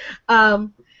that.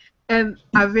 And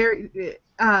I very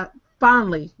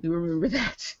fondly remember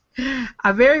that.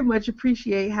 I very much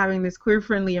appreciate having this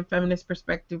queer-friendly and feminist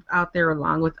perspective out there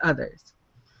along with others.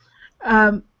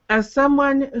 As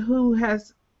someone who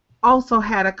has also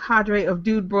had a cadre of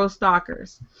dude bro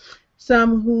stalkers,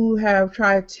 some who have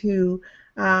tried to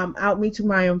out me to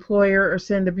my employer or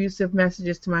send abusive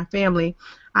messages to my family,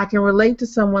 I can relate to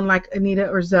someone like Anita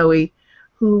or Zoe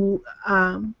who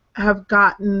have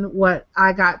gotten what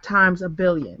I got times a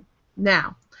billion.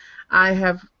 Now,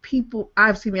 I've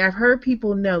heard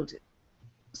people note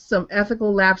some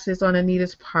ethical lapses on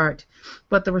Anita's part,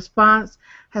 but the response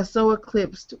has so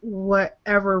eclipsed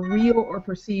whatever real or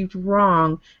perceived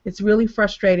wrong, it's really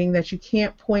frustrating that you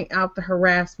can't point out the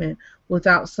harassment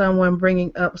without someone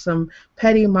bringing up some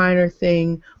petty minor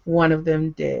thing one of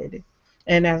them did.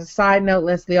 And as a side note,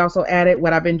 Leslie also added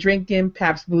what I've been drinking,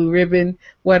 Pabst Blue Ribbon,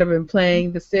 what I've been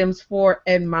playing, The Sims 4,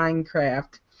 and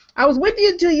Minecraft. I was with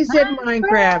you until you said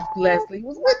Minecraft, Leslie. I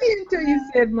was with you until you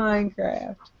said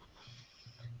Minecraft.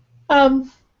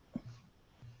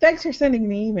 Thanks for sending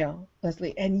me an email,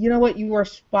 Leslie. And you know what? You are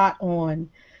spot on.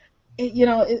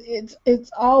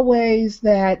 It's always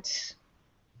that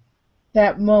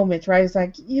moment, right? It's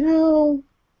like,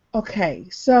 okay,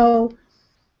 so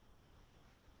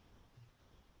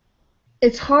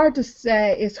it's hard to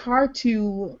say. It's hard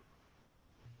to.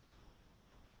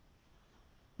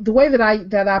 The way that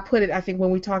I put it, I think when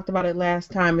we talked about it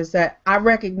last time, is that I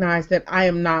recognize that I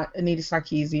am not Anita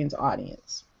Sarkeesian's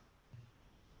audience,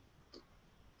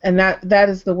 and that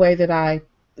is the way that I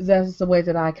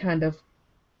kind of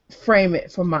frame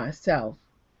it for myself.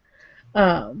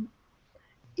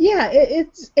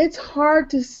 It's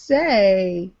hard to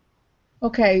say.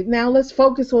 Okay, now let's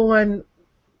focus on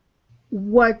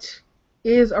what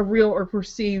is a real or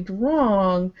perceived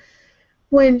wrong,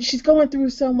 when she's going through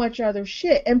so much other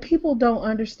shit, and people don't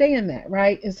understand that,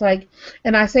 right? It's like,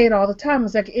 and I say it all the time,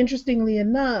 it's like, interestingly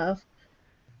enough,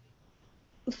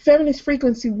 Feminist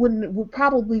Frequency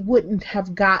probably wouldn't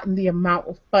have gotten the amount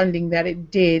of funding that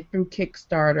it did through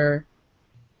Kickstarter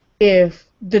if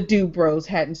the Dude Bros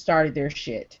hadn't started their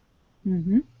shit.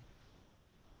 Mm-hmm.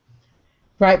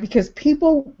 Right? Because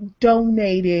people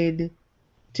donated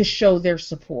to show their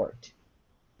support.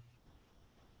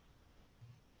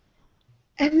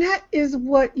 And that is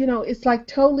what, it's like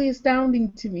totally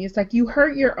astounding to me. It's like you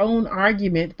hurt your own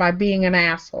argument by being an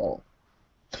asshole.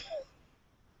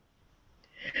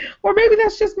 Or maybe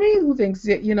that's just me who thinks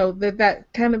that,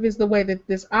 that kind of is the way that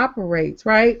this operates,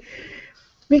 right?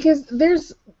 Because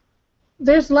there's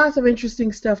lots of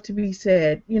interesting stuff to be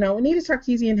said. Anita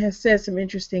Sarkeesian has said some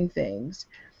interesting things.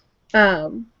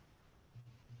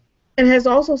 And has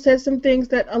also said some things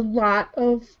that a lot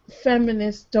of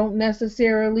feminists don't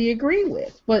necessarily agree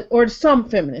with, or some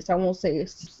feminists. I won't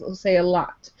say a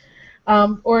lot,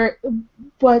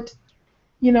 but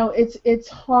it's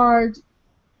hard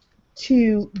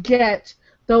to get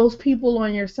those people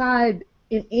on your side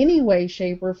in any way,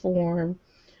 shape, or form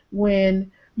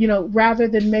when rather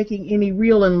than making any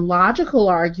real and logical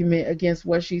argument against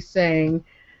what she's saying,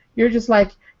 you're just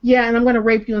like, yeah, and I'm going to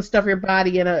rape you and stuff your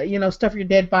body in stuff your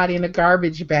dead body in a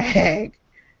garbage bag,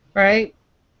 right?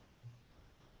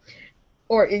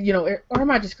 Or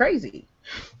am I just crazy?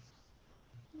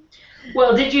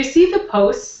 Well, did you see the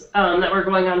posts that were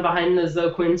going on behind the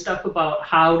Zoe Quinn stuff about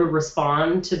how to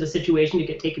respond to the situation to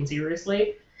get taken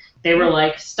seriously? They were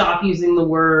like, stop using the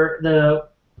word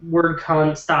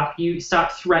cunt,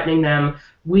 stop threatening them.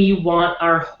 We want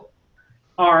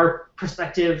our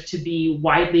perspective to be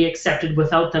widely accepted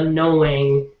without them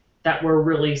knowing that were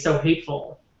really so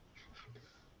hateful.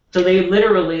 So they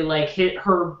literally, like,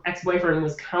 her ex-boyfriend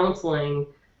was counseling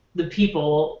the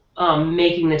people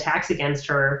making the attacks against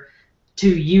her to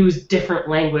use different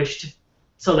language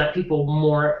so that people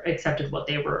more accepted what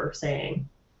they were saying.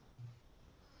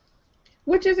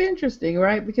 Which is interesting,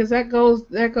 right? Because that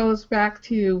goes back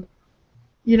to,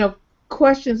 you know,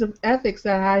 questions of ethics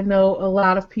that I know a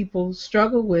lot of people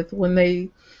struggle with when they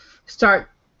start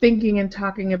thinking and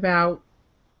talking about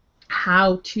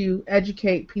how to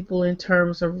educate people in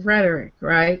terms of rhetoric,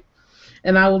 right?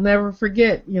 And I will never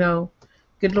forget, you know,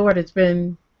 good Lord, it's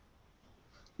been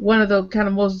one of the kind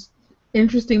of most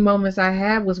interesting moments I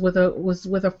had was with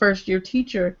a first year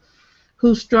teacher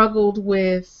who struggled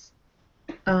with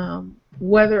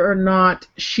whether or not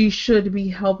she should be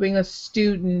helping a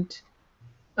student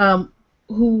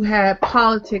who had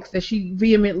politics that she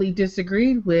vehemently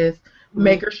disagreed with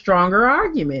make a stronger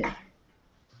argument.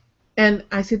 And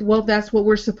I said, well, that's what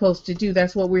we're supposed to do.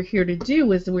 That's what we're here to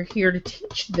do, is we're here to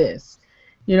teach this.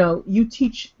 You know, you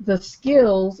teach the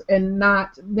skills and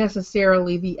not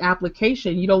necessarily the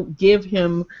application. You don't give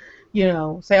him, you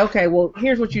know, say, okay, well,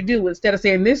 here's what you do. Instead of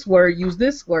saying this word, use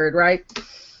this word, right?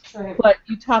 Right. But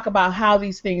you talk about how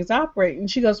these things operate. And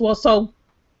she goes, well, so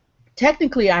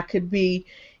technically I could be,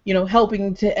 you know,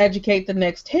 helping to educate the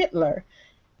next Hitler.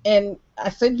 And I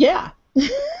said, yeah.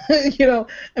 You know,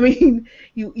 I mean,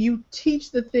 you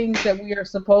teach the things that we are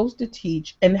supposed to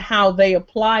teach, and how they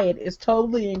apply it is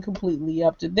totally and completely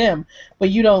up to them. But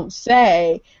you don't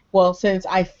say, well, since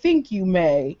I think you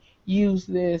may use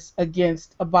this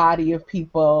against a body of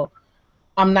people,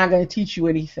 I'm not going to teach you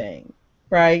anything,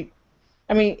 right?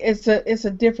 I mean, it's a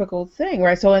difficult thing,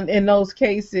 right? So in those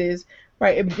cases,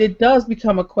 right, it does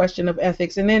become a question of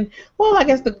ethics. And then, well, I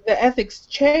guess the ethics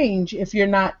change if you're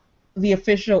not the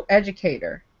official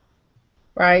educator,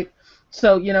 right?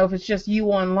 So, you know, if it's just you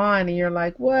online and you're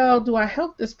like, well, do I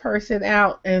help this person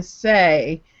out and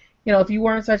say, you know, if you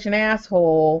weren't such an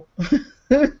asshole,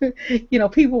 you know,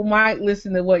 people might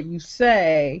listen to what you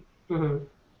say, you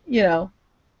know,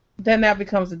 then that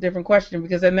becomes a different question,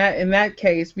 because in that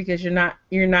case, because you're not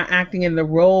acting in the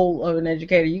role of an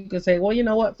educator, you can say, well, you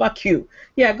know what, fuck you.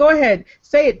 Yeah, go ahead,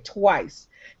 say it twice.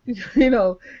 Use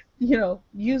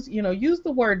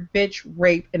the word bitch,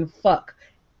 rape, and fuck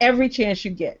every chance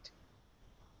you get,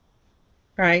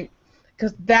 right?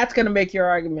 Because that's going to make your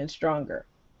argument stronger.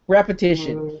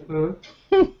 Repetition.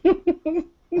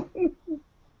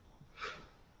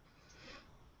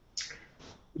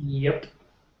 Yep.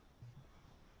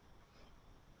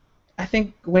 I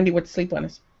think Wendy went to sleep on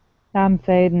us. I'm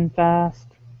fading fast.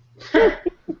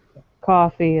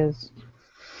 Coffee is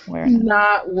wearing it.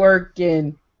 Not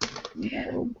working.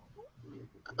 No.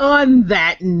 On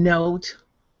that note,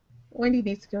 Wendy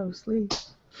needs to go to sleep.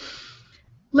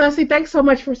 Leslie, thanks so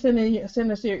much for sending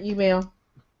us your email.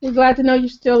 We're glad to know you're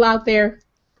still out there.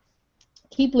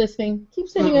 Keep listening. Keep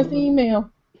sending us the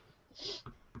email.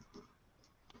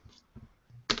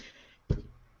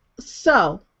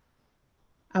 So,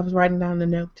 I was writing down the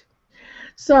note.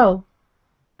 So,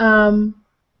 you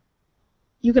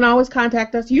can always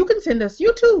contact us. You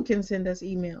too can send us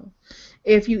email.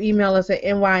 If you email us at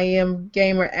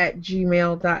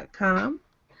nymgamer@gmail.com.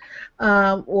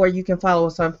 Or you can follow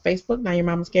us on Facebook, Now Your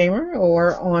Mama's Gamer,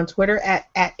 or on Twitter at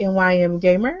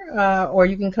nymgamer. Or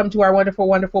you can come to our wonderful,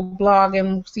 wonderful blog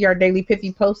and see our daily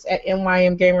pithy posts at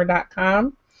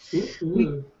nymgamer.com.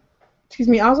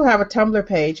 We also have a Tumblr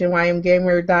page,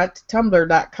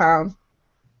 nymgamer.tumblr.com.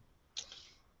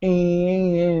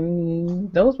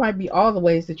 And those might be all the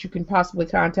ways that you can possibly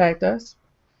contact us.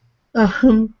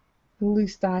 At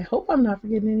least I hope I'm not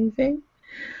forgetting anything.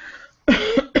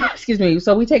 Excuse me.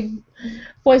 So we take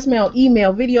voicemail,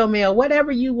 email, video mail,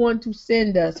 whatever you want to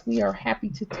send us, we are happy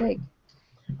to take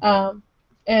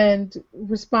and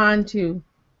respond to.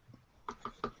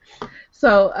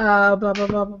 So, blah, blah,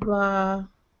 blah, blah, blah.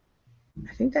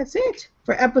 I think that's it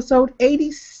for episode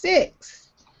 86.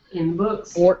 In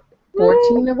books.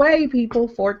 14 away, people.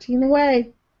 14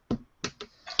 away.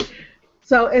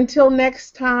 So until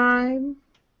next time,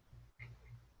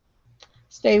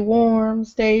 stay warm,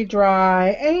 stay dry,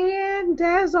 and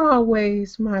as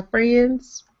always, my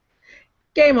friends,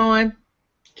 game on.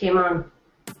 Game on.